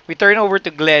 Now, we turn over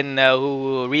to Glenn,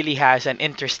 who really has an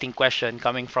interesting question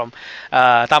coming from,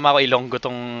 tama ko, Ilonggo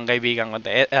tong kaibigan ko.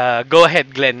 Go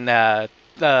ahead, Glenn.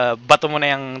 Bato mo na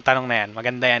yung tanong na yan.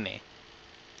 Maganda yan eh.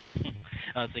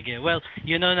 Oh, sige. Well,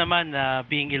 you know naman,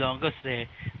 being Ilonggos,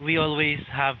 we always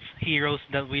have heroes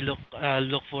that we look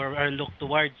for or look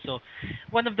towards. So,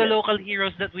 one of the Yeah. local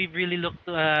heroes that we've really looked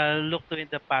to in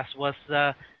the past was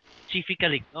Chiefy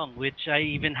Kaligtong, which I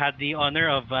even had the honor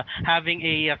of having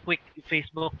a quick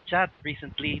Facebook chat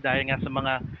recently dahil nga sa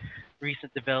mga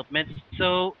recent developments.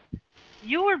 So,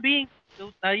 you're being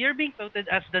touted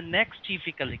as the next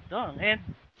Chiefy Kaligtong, and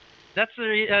that's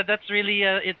really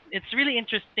it's really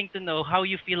interesting to know how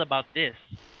you feel about this.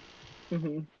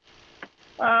 hmm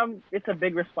it's a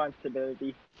big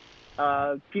responsibility.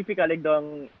 Chifi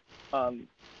Caligdong um,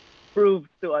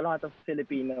 proved to a lot of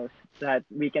Filipinos that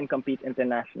we can compete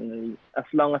internationally as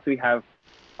long as we have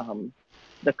um,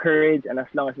 the courage and as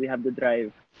long as we have the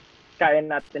drive. kaya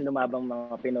natin lumabang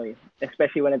mga Pinoy,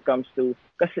 especially when it comes to,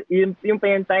 kasi yung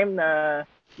pa yung time na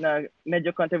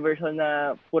medyo controversial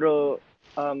na puro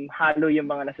halo yung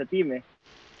mga nasa team eh.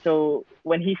 So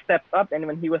when he stepped up and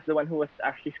when he was the one who was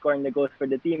actually scoring the goals for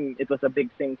the team, it was a big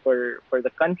thing for the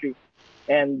country.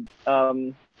 And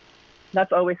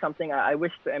that's always something I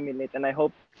wish to emulate, and I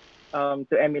hope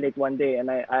to emulate one day. And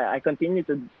I continue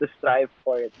to strive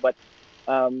for it. But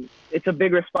it's a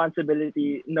big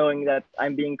responsibility knowing that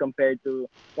I'm being compared to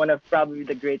one of probably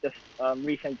the greatest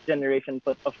recent generation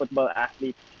of football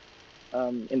athletes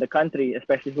in the country,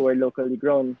 especially who are locally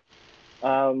grown.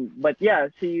 But yeah,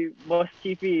 see, Boss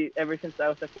Chiefy, ever since I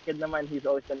was a kid naman, he's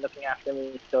always been looking after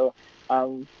me. So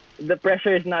the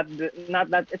pressure is not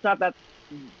that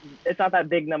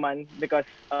big naman, because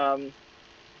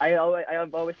I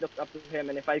have always looked up to him,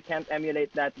 and if I can't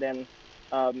emulate that, then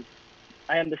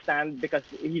I understand, because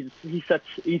he's such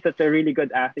a really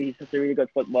good athlete, he's such a really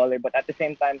good footballer. But at the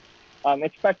same time,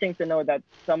 it's touching to know that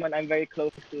someone I'm very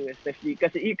close to, especially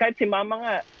because kahit si Mama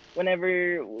nga,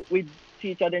 whenever we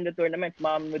see each other in the tournaments,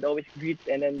 Mom would always greet,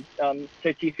 and then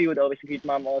Sir Chiefy would always greet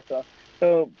Mom also.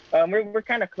 So we're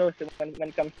kind of close when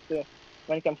it comes to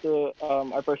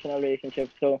our personal relationship.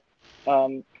 So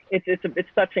it's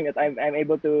touching that I'm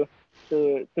able to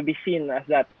be seen as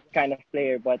that kind of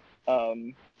player. But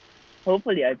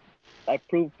hopefully I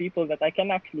prove people that I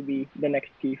can actually be the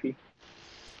next Chiefy.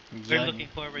 We're looking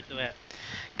forward to it.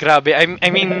 Grabe. I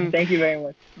mean, thank you very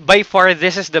much. by far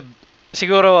this is the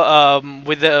siguro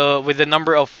with the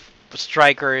number of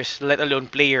strikers, let alone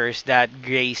players that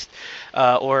graced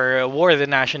or wore the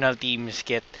national team's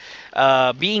kit,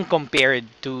 being compared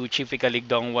to Chiefy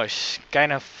Caligdong was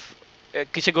kind of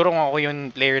siguro kung ako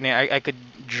yung player na I could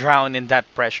drown in that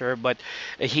pressure, but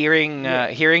hearing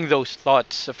those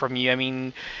thoughts from you, I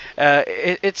mean,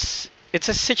 it's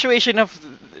a situation of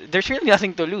there's really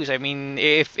nothing to lose. I mean,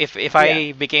 if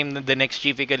I became the next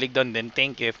Chiefy Caligdon, then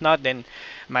thank you. If not, then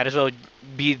might as well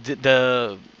be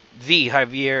the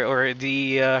Javier or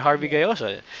the Jarvey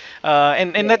Gayoso.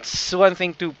 And that's one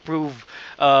thing to prove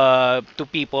to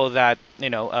people that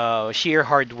sheer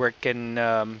hard work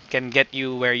can get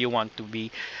you where you want to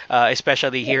be,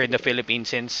 especially here in the Philippines,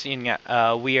 since yun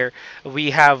nga,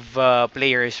 we have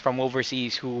players from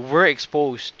overseas who were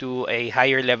exposed to a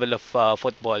higher level of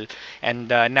football, and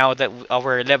now that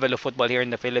our level of football here in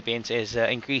the Philippines is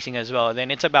increasing as well,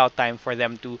 then it's about time for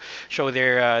them to show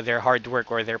their hard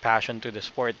work or their passion to the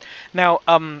sport. Now,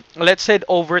 let's head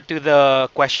over to the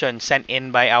questions sent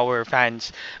in by our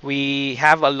fans. We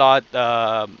have a lot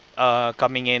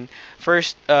coming in.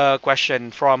 First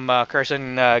question from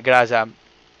Kerson Graza.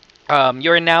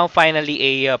 You're now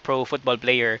finally a pro football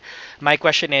player. My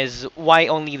question is, why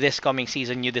only this coming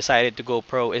season you decided to go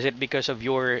pro? Is it because of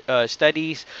your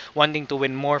studies, wanting to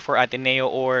win more for Ateneo,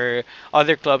 or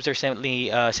other clubs are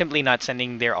simply not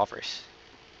sending their offers?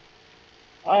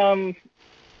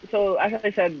 So as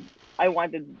I said, I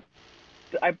wanted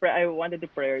to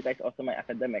prioritize also my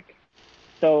academic.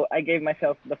 So I gave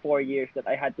myself the 4 years that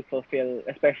I had to fulfill,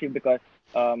 especially because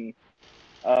I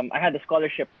had a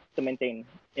scholarship to maintain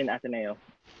in Ateneo.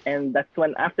 And that's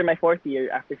when, after my 4th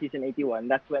year, after season 81,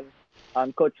 that's when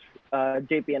Coach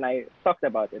JP and I talked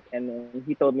about it. And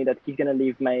he told me that he's going to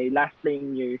leave my last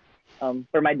playing year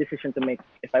for my decision to make,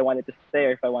 if I wanted to stay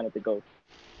or if I wanted to go.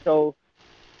 So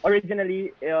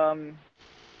originally,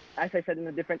 as I said in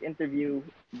a different interview,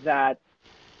 that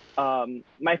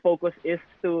my focus is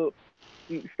to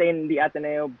stay in the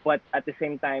Ateneo, but at the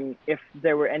same time, if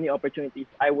there were any opportunities,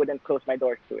 I wouldn't close my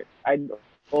doors to it. I'd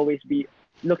always be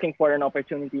looking for an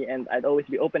opportunity, and I'd always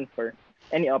be open for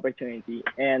any opportunity.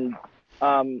 And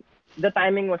the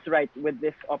timing was right with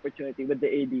this opportunity with the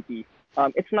ADP.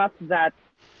 It's not that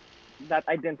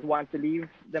I didn't want to leave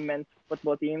the men's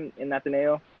football team in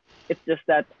Ateneo. It's just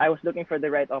that I was looking for the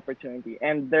right opportunity,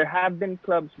 and there have been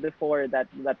clubs before that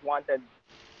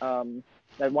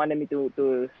wanted me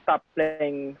to stop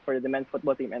playing for the men's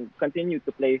football team and continue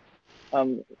to play,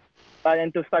 and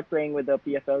to start playing with the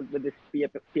this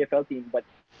PFL team. But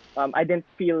I didn't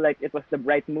feel like it was the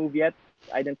right move yet.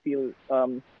 I didn't feel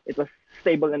it was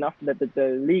stable enough, that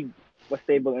the league was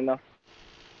stable enough,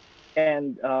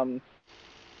 and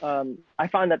I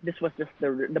found that this was just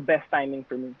the best timing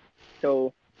for me.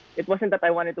 So it wasn't that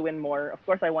I wanted to win more. Of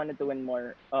course, I wanted to win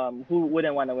more. Who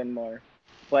wouldn't want to win more?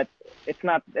 But it's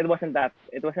not. It wasn't that.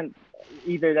 It wasn't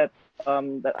either that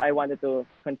that I wanted to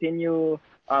continue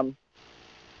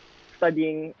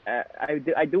studying.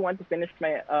 I do want to finish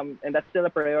my and that's still a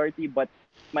priority. But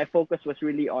my focus was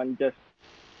really on just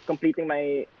completing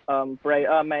my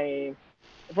my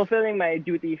fulfilling my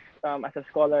duties as a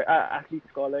scholar, athlete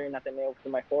scholar in Ateneo for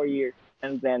my 4 years,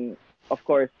 and then of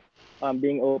course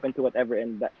being open to whatever.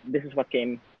 And this is what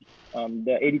came.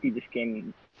 The ADT just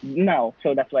came now,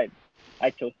 so that's why I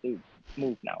chose to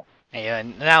move now.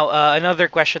 Ayun. Now, another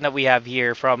question that we have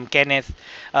here from Kenneth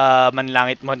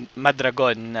Manlangit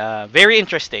Madragon. Very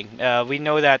interesting. We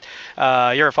know that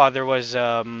your father was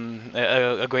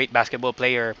a great basketball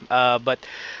player. But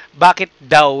bakit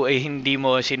daw hindi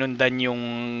mo sinundan yung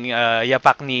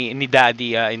yapak ni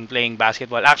daddy in playing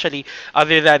basketball? Actually,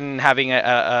 other than having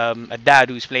a dad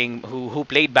who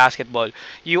played basketball,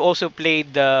 you also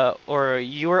played or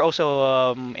you were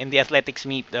also in the athletics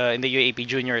meet in the UAP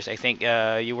juniors. I think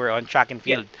you were on track and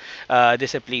Yes, field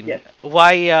discipline. yes.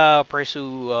 Why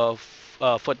pursue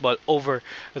football over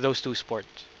those two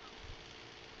sports?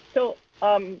 So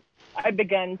I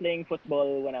began playing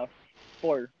football when I was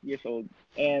 4 years old,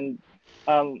 and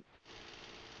um,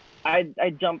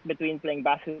 I jumped between playing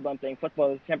basketball and playing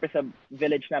football. Siyempre sa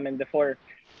village namin before,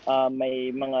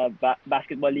 may mga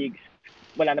basketball leagues.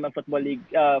 Wala naman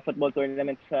football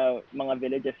tournaments sa mga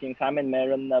villages. Yung sa amin,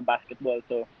 meron na basketball.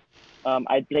 So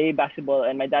I'd play basketball,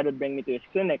 and my dad would bring me to his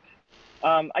clinics.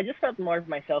 I just felt more of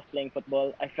myself playing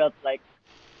football. I felt like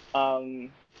um,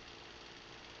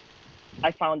 I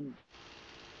found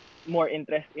more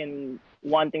interest in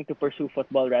wanting to pursue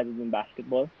football rather than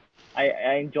basketball.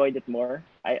 I enjoyed it more.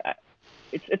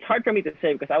 It's hard for me to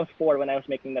say because I was 4 when I was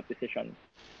making that decision,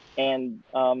 and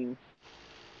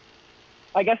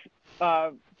I guess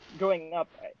growing up,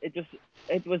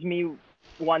 it was me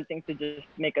wanting to just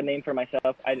make a name for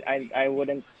myself. I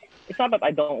wouldn't. It's not that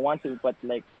I don't want to, but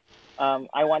like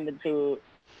I wanted to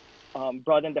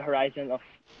broaden the horizon of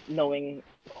knowing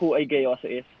who a Gayoso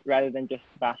is rather than just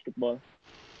basketball.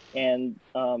 And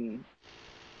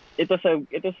it's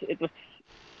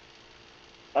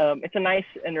a nice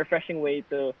and refreshing way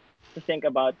to think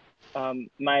about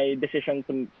my decision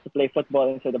to play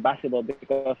football instead of basketball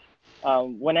because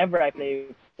whenever I play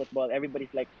football,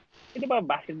 everybody's like, "It's about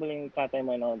basketball yung tatay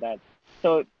mo," and all that.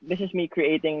 So this is me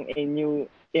creating a new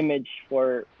image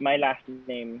for my last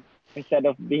name instead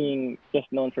of being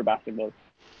just known for basketball.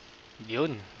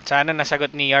 Yun. Sana nasagot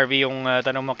ni Harvey yung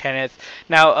tanong mo, Kenneth.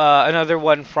 Now, another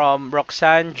one from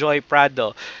Roxanne Joy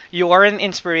Prado. You are an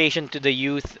inspiration to the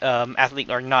youth, athlete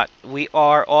or not. We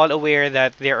are all aware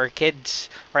that there are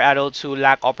kids or adults who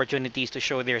lack opportunities to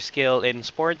show their skill in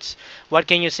sports. What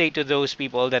can you say to those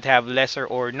people that have lesser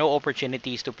or no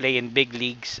opportunities to play in big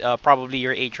leagues, probably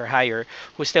your age or higher,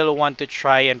 who still want to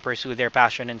try and pursue their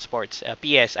passion in sports?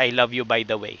 P.S. I love you, by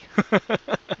the way.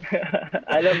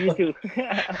 I love you too.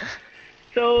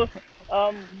 So,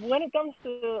 when it comes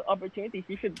to opportunities,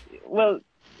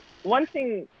 one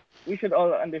thing we should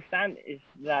all understand is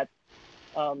that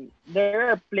there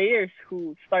are players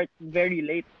who start very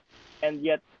late and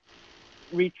yet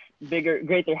reach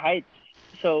greater heights.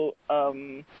 So, uh,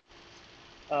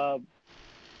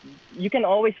 you can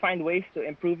always find ways to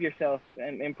improve yourself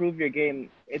and improve your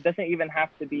game. It doesn't even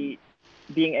have to be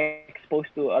being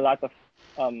exposed to a lot of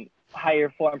higher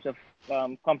forms of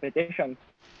competition.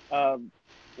 Um,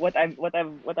 what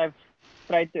I've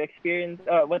tried to experience,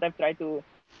 what I've tried to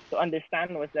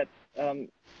understand was that,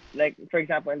 like for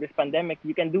example, in this pandemic,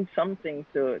 you can do something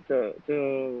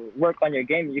to work on your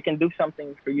game. You can do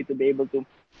something for you to be able to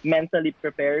mentally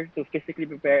prepare, to physically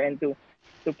prepare, and to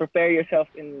prepare yourself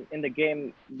in the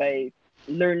game by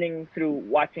learning through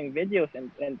watching videos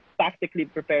and tactically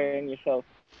preparing yourself.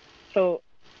 So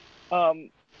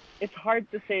um, it's hard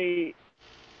to say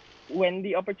when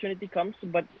the opportunity comes,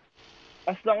 but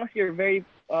as long as you're very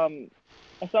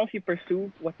as long as you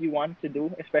pursue what you want to do,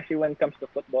 especially when it comes to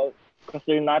football, because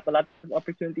there are not a lot of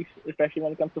opportunities, especially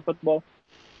when it comes to football.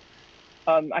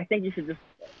 I think you should just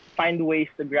find ways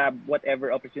to grab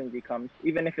whatever opportunity comes,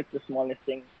 even if it's the smallest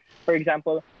thing. For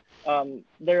example,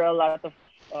 there are a lot of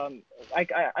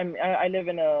I live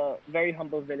in a very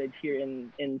humble village here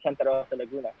in Santa Rosa,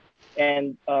 Laguna,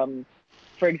 and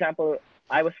for example,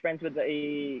 I was friends with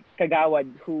a Kagawad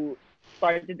who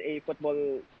started a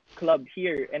football club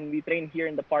here, and we train here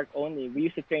in the park only. We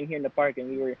used to train here in the park,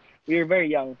 and we were very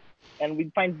young, and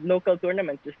we'd find local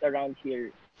tournaments just around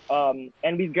here. And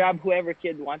we'd grab whoever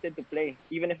kid wanted to play,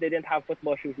 even if they didn't have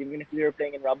football shoes, even if they were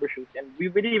playing in rubber shoes. And we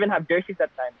didn't even have jerseys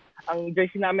that time. Ang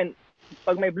jersey namin,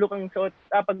 pag may blue kang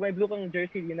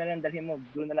jersey, yun na lang dalhin mo,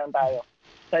 blue na lang tayo.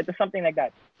 So it was something like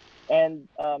that. And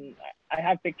I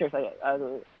have pictures.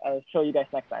 I'll show you guys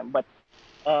next time. But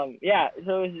yeah,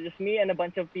 so it's just me and a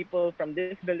bunch of people from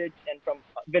this village and from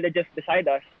villages beside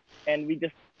us, and we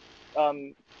just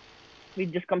um,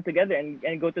 we'd just come together and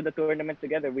go to the tournament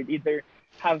together. We'd either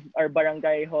have our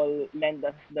barangay hall lend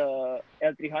us the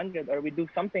L300, or we do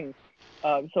something.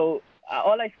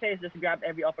 All I say is just grab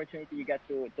every opportunity you get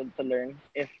to learn.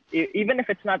 Even if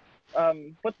it's not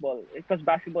football, because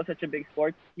basketball is such a big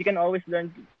sport, you can always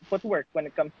learn footwork when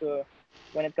it comes to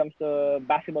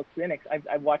basketball clinics.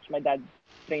 I've watched my dad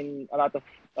train a lot of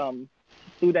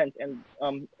students, and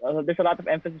there's a lot of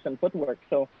emphasis on footwork.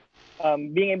 So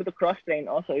being able to cross train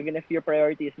also, even if your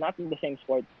priority is not in the same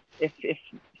sport, if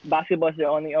basketball is the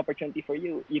only opportunity for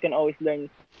you, you can always learn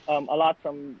a lot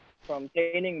from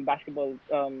training basketball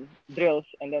drills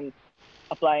and then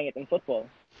applying it in football.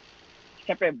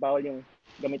 Siyempre, bawal yung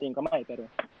gamitin yung kamay, pero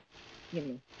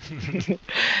yun.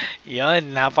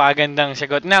 Yan, napakagandang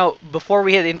sagot. Now, before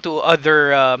we head into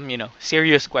other,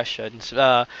 serious questions,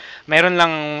 meron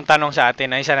lang tanong sa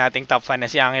atin na isa nating top fan na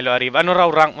si Angelo Arriba. Ano raw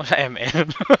rank mo sa ML?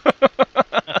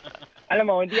 Alam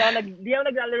mo, hindi ako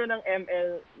naglalaro ng ML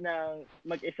ng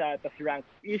mag-isa tas rank.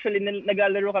 Usually,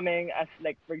 naglalaro kami as,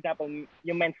 like, for example,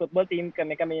 yung men's football team,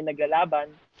 kami yung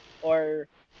naglalaban. Or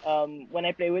when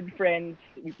I play with friends,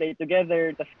 we play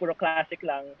together, tas puro classic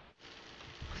lang.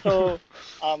 So,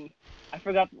 I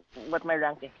forgot what my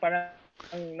rank is. Parang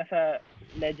nasa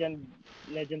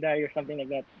legendary or something like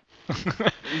that.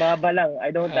 Mababa lang.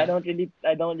 I don't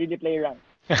really play rank.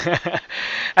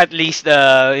 At least,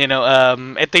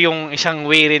 ito yung isang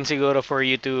way rin siguro for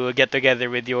you to get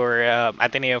together with your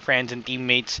Ateneo friends and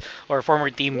teammates or former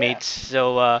teammates. Yeah.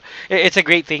 So, it's a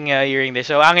great thing hearing this.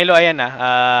 So, Angelo, ayan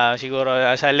siguro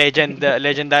sa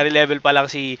legendary level pa lang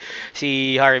si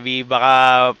Jarvey,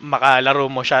 baka makalaro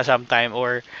mo siya sometime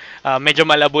or medyo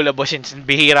malabo-labo since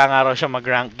bihira nga raw siya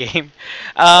mag-rank game.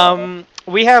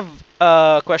 We have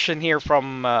a question here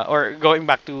from, or going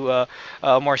back to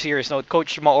a more serious note,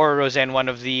 Coach Maor Rosen, one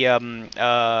of the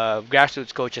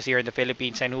grassroots coaches here in the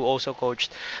Philippines and who also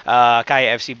coached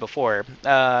Kaya FC before.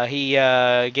 He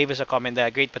gave us a comment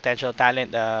that great potential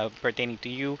talent pertaining to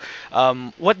you.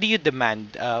 What do you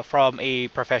demand from a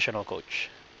professional coach?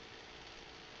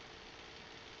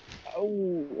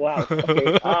 Oh, wow.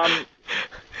 Okay.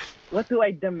 What do I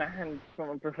demand from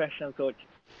a professional coach?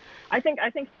 I think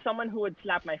someone who would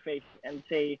slap my face and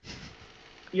say,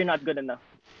 "You're not good enough."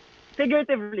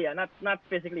 Figuratively, not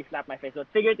physically slap my face, but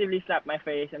figuratively slap my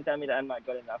face and tell me that I'm not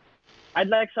good enough.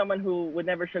 I'd like someone who would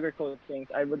never sugarcoat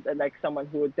things. I'd like someone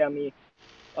who would tell me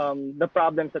the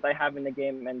problems that I have in the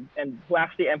game and who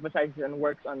actually emphasizes and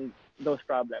works on those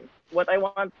problems. What I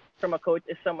want from a coach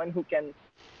is someone who can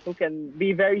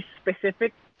be very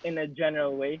specific in a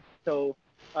general way. So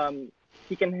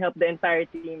he can help the entire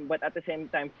team, but at the same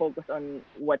time focus on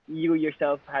what you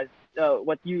yourself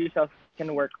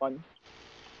can work on.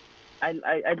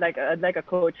 I'd like a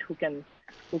coach who can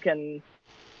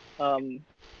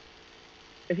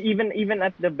even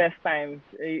at the best times,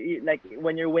 like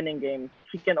when you're winning games,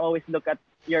 he can always look at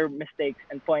your mistakes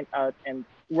and point out and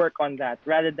work on that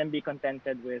rather than be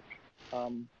contented with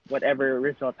whatever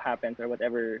result happens or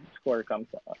whatever score comes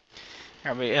up.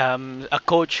 A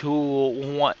coach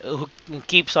who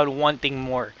keeps on wanting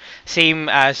more, same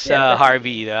as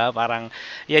Jarvey, parang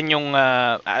yan yung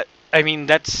I mean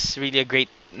that's really a great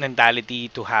mentality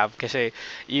to have kasi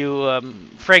you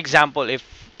for example if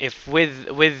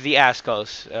with the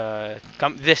Azkals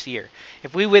come this year,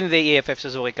 if we win the AFF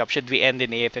Suzuki Cup, should we end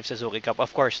in AFF Suzuki Cup?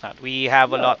 Of course not. We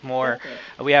have a lot more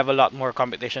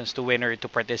competitions to win or to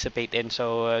participate in.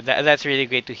 So that's really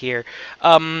great to hear.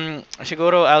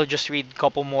 Siguro I'll just read a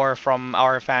couple more from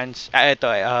our fans.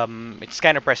 It's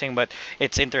kind of pressing but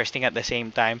it's interesting at the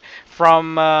same time.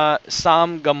 From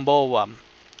Sam Gamboa,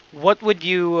 what would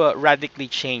you radically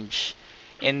change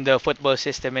in the football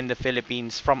system in the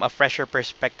Philippines from a fresher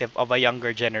perspective of a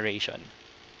younger generation?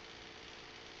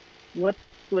 What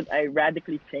would I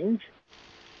radically change?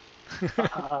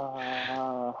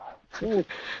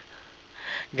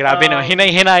 Grabe naman,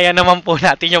 hinay-hinaya naman po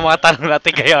natin yung mga tanong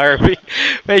natin kay Harvey.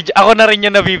 Medyo, ako na rin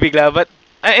yung nabibigla, but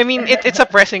I mean, it's a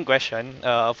pressing question,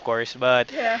 of course,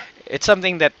 but it's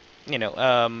something that,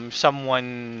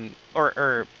 someone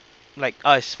or like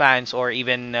us fans or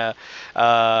even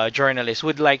journalists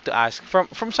would like to ask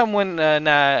from someone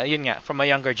na yun nga from a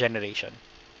younger generation.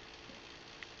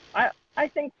 I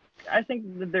think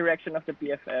the direction of the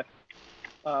PFF,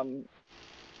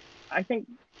 I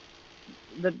think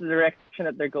the direction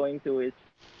that they're going to is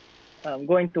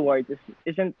towards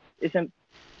isn't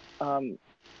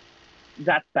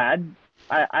that bad.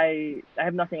 I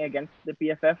have nothing against the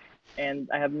PFF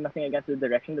and I have nothing against the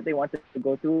direction that they wanted to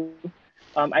go to.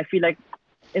 I feel like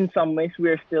in some ways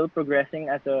we're still progressing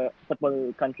as a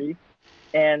football country,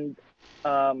 and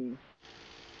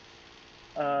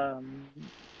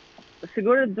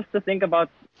siguro just to think about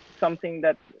something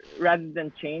that rather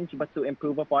than change but to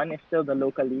improve upon is still the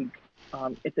local league.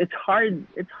 It's hard.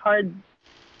 It's hard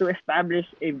to establish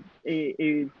a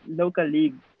local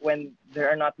league when there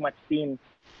are not much teams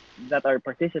that are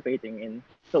participating in.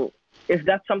 So if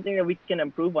that's something that we can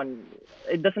improve on,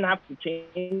 it doesn't have to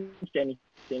change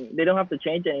anything. They don't have to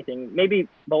change anything. Maybe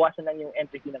bawasan lang yung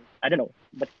entry fee. I don't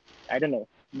know.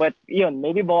 But yun,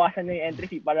 maybe bawasan na yung entry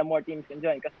fee para more teams can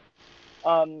join. Because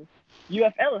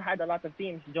UFL had a lot of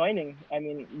teams joining. I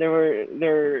mean, there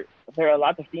are a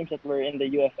lot of teams that were in the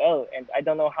UFL, and I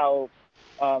don't know how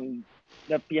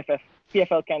the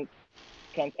PFL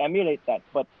can't emulate that.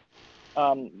 But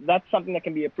that's something that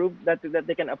can be approved. That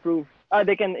they can approve.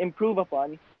 They can improve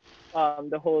upon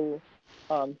the whole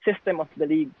system of the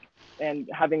league and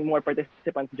having more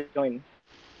participants join.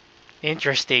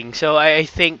 Interesting. So I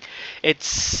think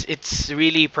it's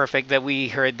really perfect that we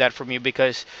heard that from you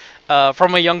because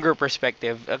from a younger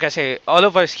perspective, kasi all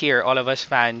of us here, all of us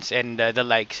fans and the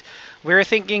likes, we're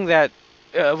thinking that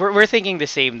we're thinking the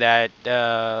same that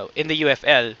in the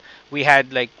UFL we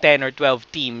had like 10 or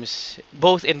 12 teams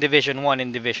both in Division 1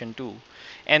 and Division 2.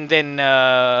 And then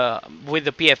with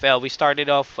the PFL we started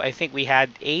off I think we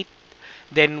had 8,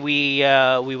 then we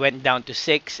went down to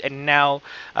 6, and now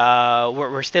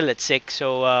we're still at 6,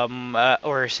 so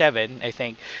or 7, I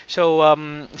think. So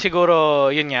siguro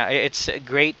yun nga, it's a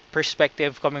great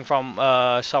perspective coming from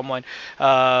someone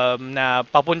na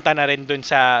papunta na rin dun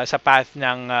sa path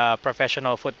ng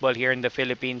professional football here in the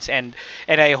Philippines, and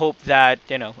I hope that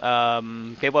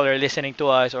people are listening to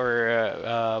us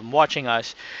or watching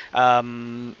us,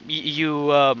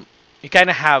 you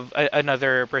kind of have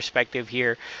another perspective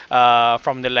here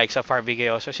from the likes of Jarvey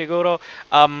Gayoso. So siguro,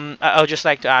 I'll just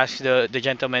like to ask the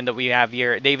gentleman that we have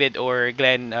here, David or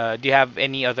Glenn, do you have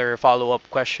any other follow-up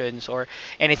questions or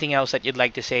anything else that you'd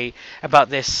like to say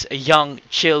about this young,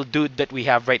 chill dude that we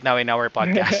have right now in our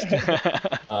podcast?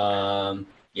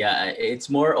 Yeah,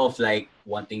 it's more of like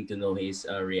wanting to know his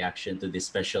reaction to this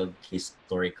special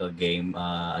historical game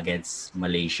against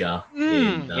Malaysia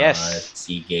in the Yes.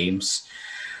 SEA Games.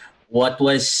 What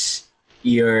was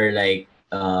your like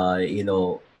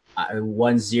 1-0,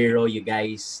 you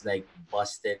guys like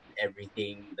busted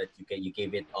everything that you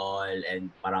gave it all, and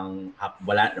parang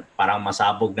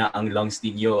masabog na ang lungs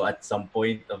ninyo at some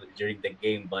point during the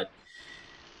game. But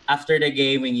after the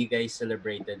game, when you guys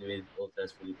celebrated with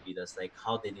Ultras Filipinas, like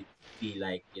how did it feel?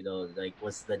 Like like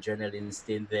was the adrenaline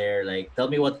still there? Like tell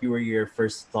me what were your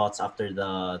first thoughts after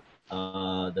the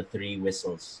three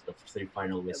whistles, the three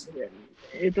final whistles.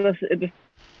 It was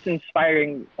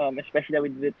inspiring, especially that we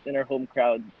did it in our home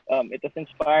crowd. It was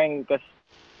inspiring because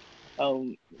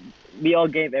um, we all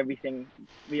gave everything.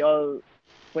 We all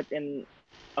put in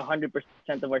 100%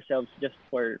 of ourselves just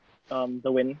for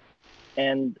the win.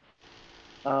 And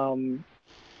um,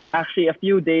 actually, a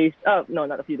few days, oh no,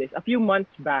 not a few days, a few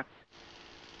months back,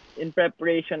 in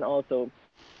preparation also,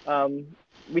 um,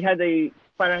 we had a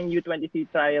parang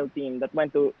U23 trial team that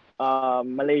went to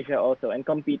Malaysia also and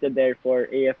competed there for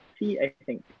AFC, I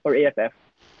think, or AFF.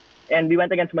 And we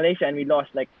went against Malaysia and we lost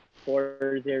like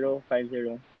 4-0,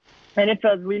 5-0. And it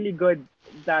felt really good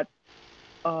that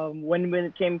when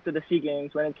it came to the SEA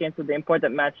Games, when it came to the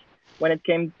important match, when it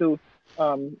came to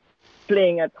um,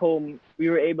 playing at home, we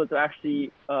were able to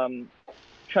actually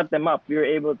shut them up. We were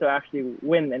able to actually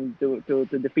win and to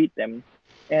defeat them.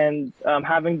 And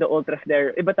having the Ultras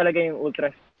there, iba talaga yung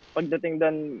Ultras. Pagdating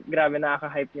doon, grabe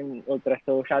nakaka-hype yung Ultras.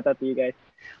 So shout out to you guys.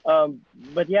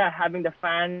 But yeah, having the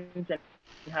fans and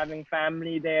having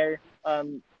family there,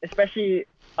 especially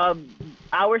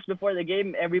hours before the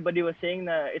game, everybody was saying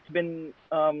that it's been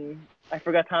I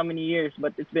forgot how many years,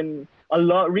 but it's been a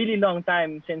really long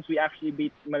time since we actually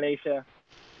beat Malaysia,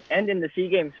 and in the SEA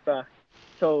Games pa.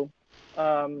 So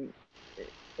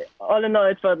all in all,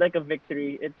 it felt like a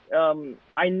victory.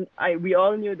 We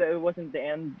all knew that it wasn't the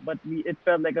end, but it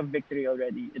felt like a victory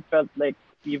already. It felt like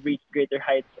we've reached greater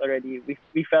heights already.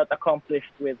 We felt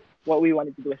accomplished with what we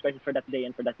wanted to do, especially for that day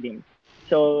and for that game.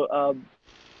 So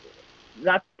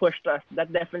that pushed us.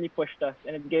 That definitely pushed us,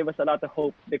 and it gave us a lot of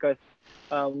hope because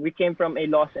we came from a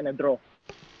loss and a draw,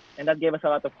 and that gave us a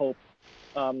lot of hope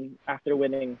after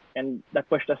winning, and that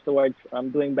pushed us towards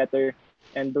doing better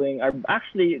and doing our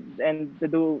to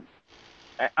do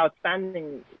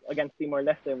outstanding against Timor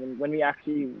Leste. When we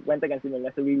actually went against Timor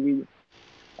Leste, we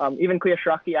even Kuya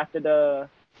Shraki after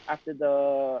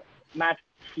the match,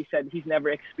 he said he's never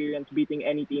experienced beating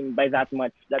any team by that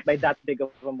much, by that big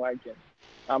of a margin,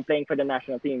 playing for the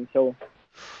national team. So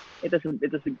it was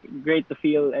great to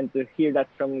feel and to hear that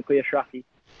from Kuya Shraki.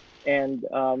 And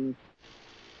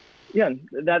yeah,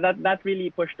 that really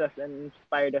pushed us and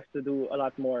inspired us to do a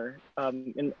lot more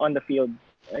in on the field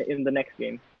in the next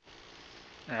game.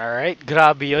 All right,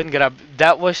 grabe yun, grabe.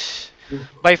 That was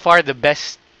by far the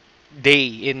best day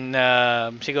in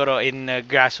siguro in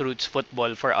grassroots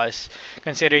football for us,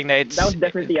 considering that That it's was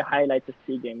definitely a highlight of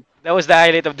SEA Games. that was the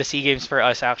highlight of the SEA Games for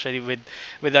us actually,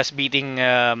 with us beating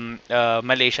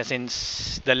Malaysia,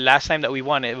 since the last time that we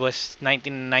won it was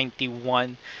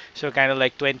 1991. So kind of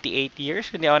like 28 years.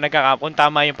 Hindi ako kung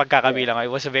tama yung Yeah, pagkakabilang.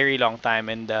 It was a very long time,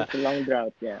 and it's a long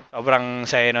drought. Yeah. sobrang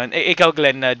saya nun. Ikaw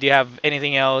Glenn, do you have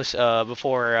anything else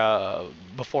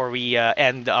before we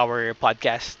end our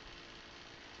podcast?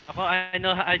 Ako, I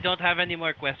know I don't have any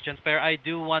more questions, but I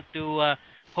do want to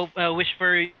wish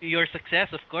for your success.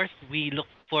 Of course, we look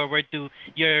forward to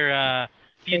your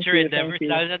Thank future you, thank endeavors. you,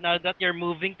 Now that you're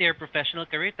moving to your professional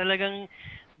career, talagang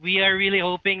we are really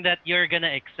hoping that you're gonna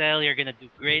excel, you're gonna do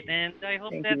great, and I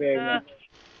hope thank you that very much.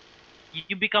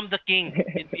 you become the king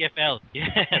in PFL.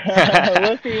 Yes.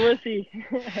 We'll see, we'll see.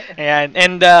 And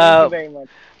Thank you very much.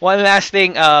 one last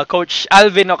thing, Coach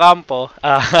Alvin Ocampo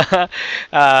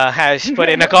has put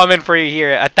in a comment for you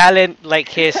here. A talent like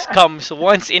his comes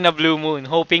once in a blue moon,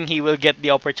 hoping he will get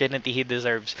the opportunity he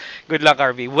deserves. Good luck,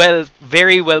 RV. Well,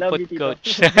 very well Love you, put, Tito.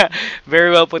 Coach.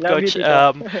 Very well put, Love you, Coach.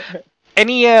 Tito.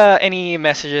 Any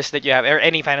messages that you have, or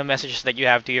any final messages that you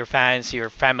have to your fans, your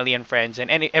family and friends,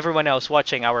 and everyone else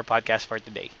watching our podcast for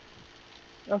today?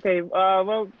 Okay.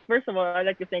 Well, first of all, I'd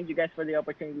like to thank you guys for the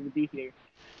opportunity to be here.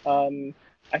 Um,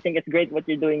 I think it's great what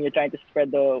you're doing. You're trying to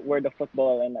spread the word of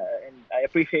football, and I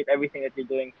appreciate everything that you're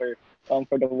doing for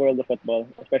the world of football,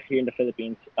 especially here in the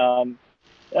Philippines.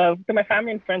 To my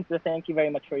family and friends, thank you very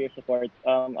much for your support.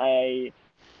 To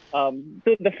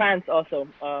the fans also,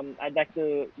 I'd like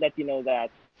to let you know that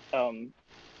um,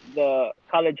 the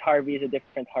college Harvey is a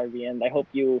different Harvey, and I hope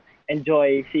you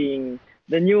enjoy seeing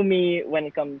the new me when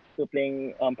it comes to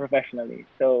playing professionally.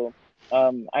 So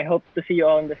I hope to see you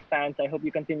all in the stands. I hope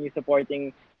you continue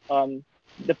supporting um,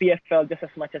 the PFL just as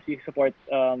much as you support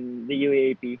the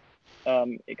UAAP,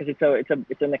 because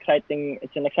it's an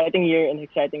exciting year and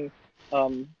exciting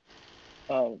um,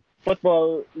 uh,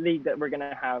 football league that we're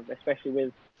gonna have, especially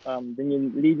with the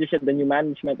new leadership, the new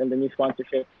management, and the new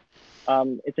sponsorship.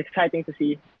 It's exciting to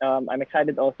see. I'm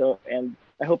excited also, and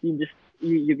I hope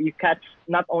you catch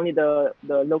not only the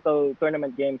local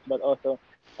tournament games but also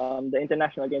the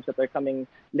international games that are coming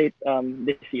late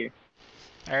this year.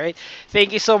 All right.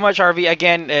 Thank you so much, Harvey.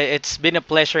 Again, it's been a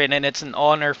pleasure, and it's an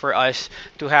honor for us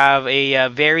to have a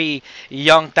very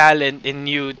young talent in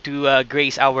you to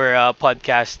grace our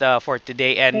podcast for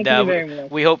today. And Thank you very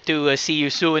much. we hope to see you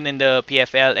soon in the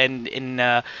PFL and in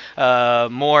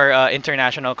more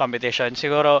international competition.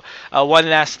 Siguro, one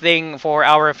last thing for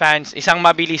our fans, isang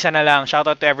mabilisan na lang. Shout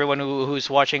out to everyone who's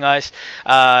watching us.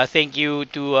 Thank you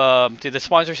to the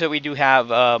sponsors that we do have.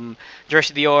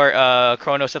 Jersey Dior,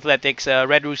 Chronos Athletics,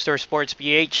 Red Rooster Sports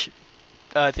PH.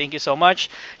 Thank you so much.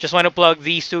 Just want to plug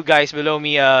these two guys below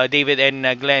me, David and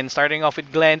Glenn. Starting off with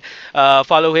Glenn,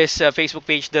 follow his Facebook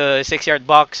page, the 6 Yard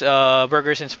Box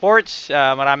Burgers and Sports.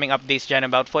 Maraming updates dyan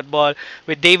about football.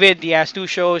 With David, he has two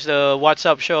shows, the What's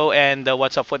Up Show and the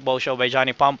What's Up Football Show by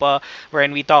Johnny Pampa,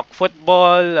 wherein we talk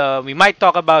football. We might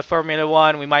talk about Formula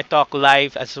One. We might talk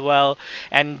live as well.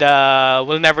 And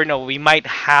we'll never know. We might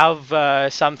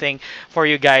have something for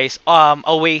you guys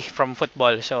away from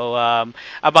football. So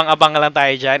abang-abang lang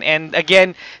tayo dyan. And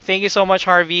again, thank you so much,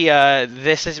 Harvey.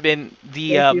 This has been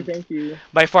the Thank you.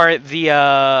 by far the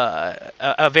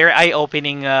a very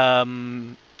eye-opening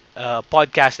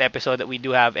podcast episode that we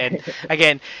do have. And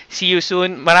again, see you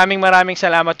soon. Maraming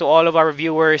salamat to all of our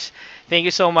viewers. Thank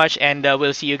you so much, and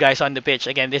we'll see you guys on the pitch.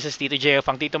 Again, this is Tito J,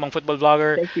 ang Tito Mang Football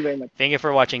Vlogger. Thank you very much. Thank you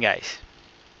for watching, guys.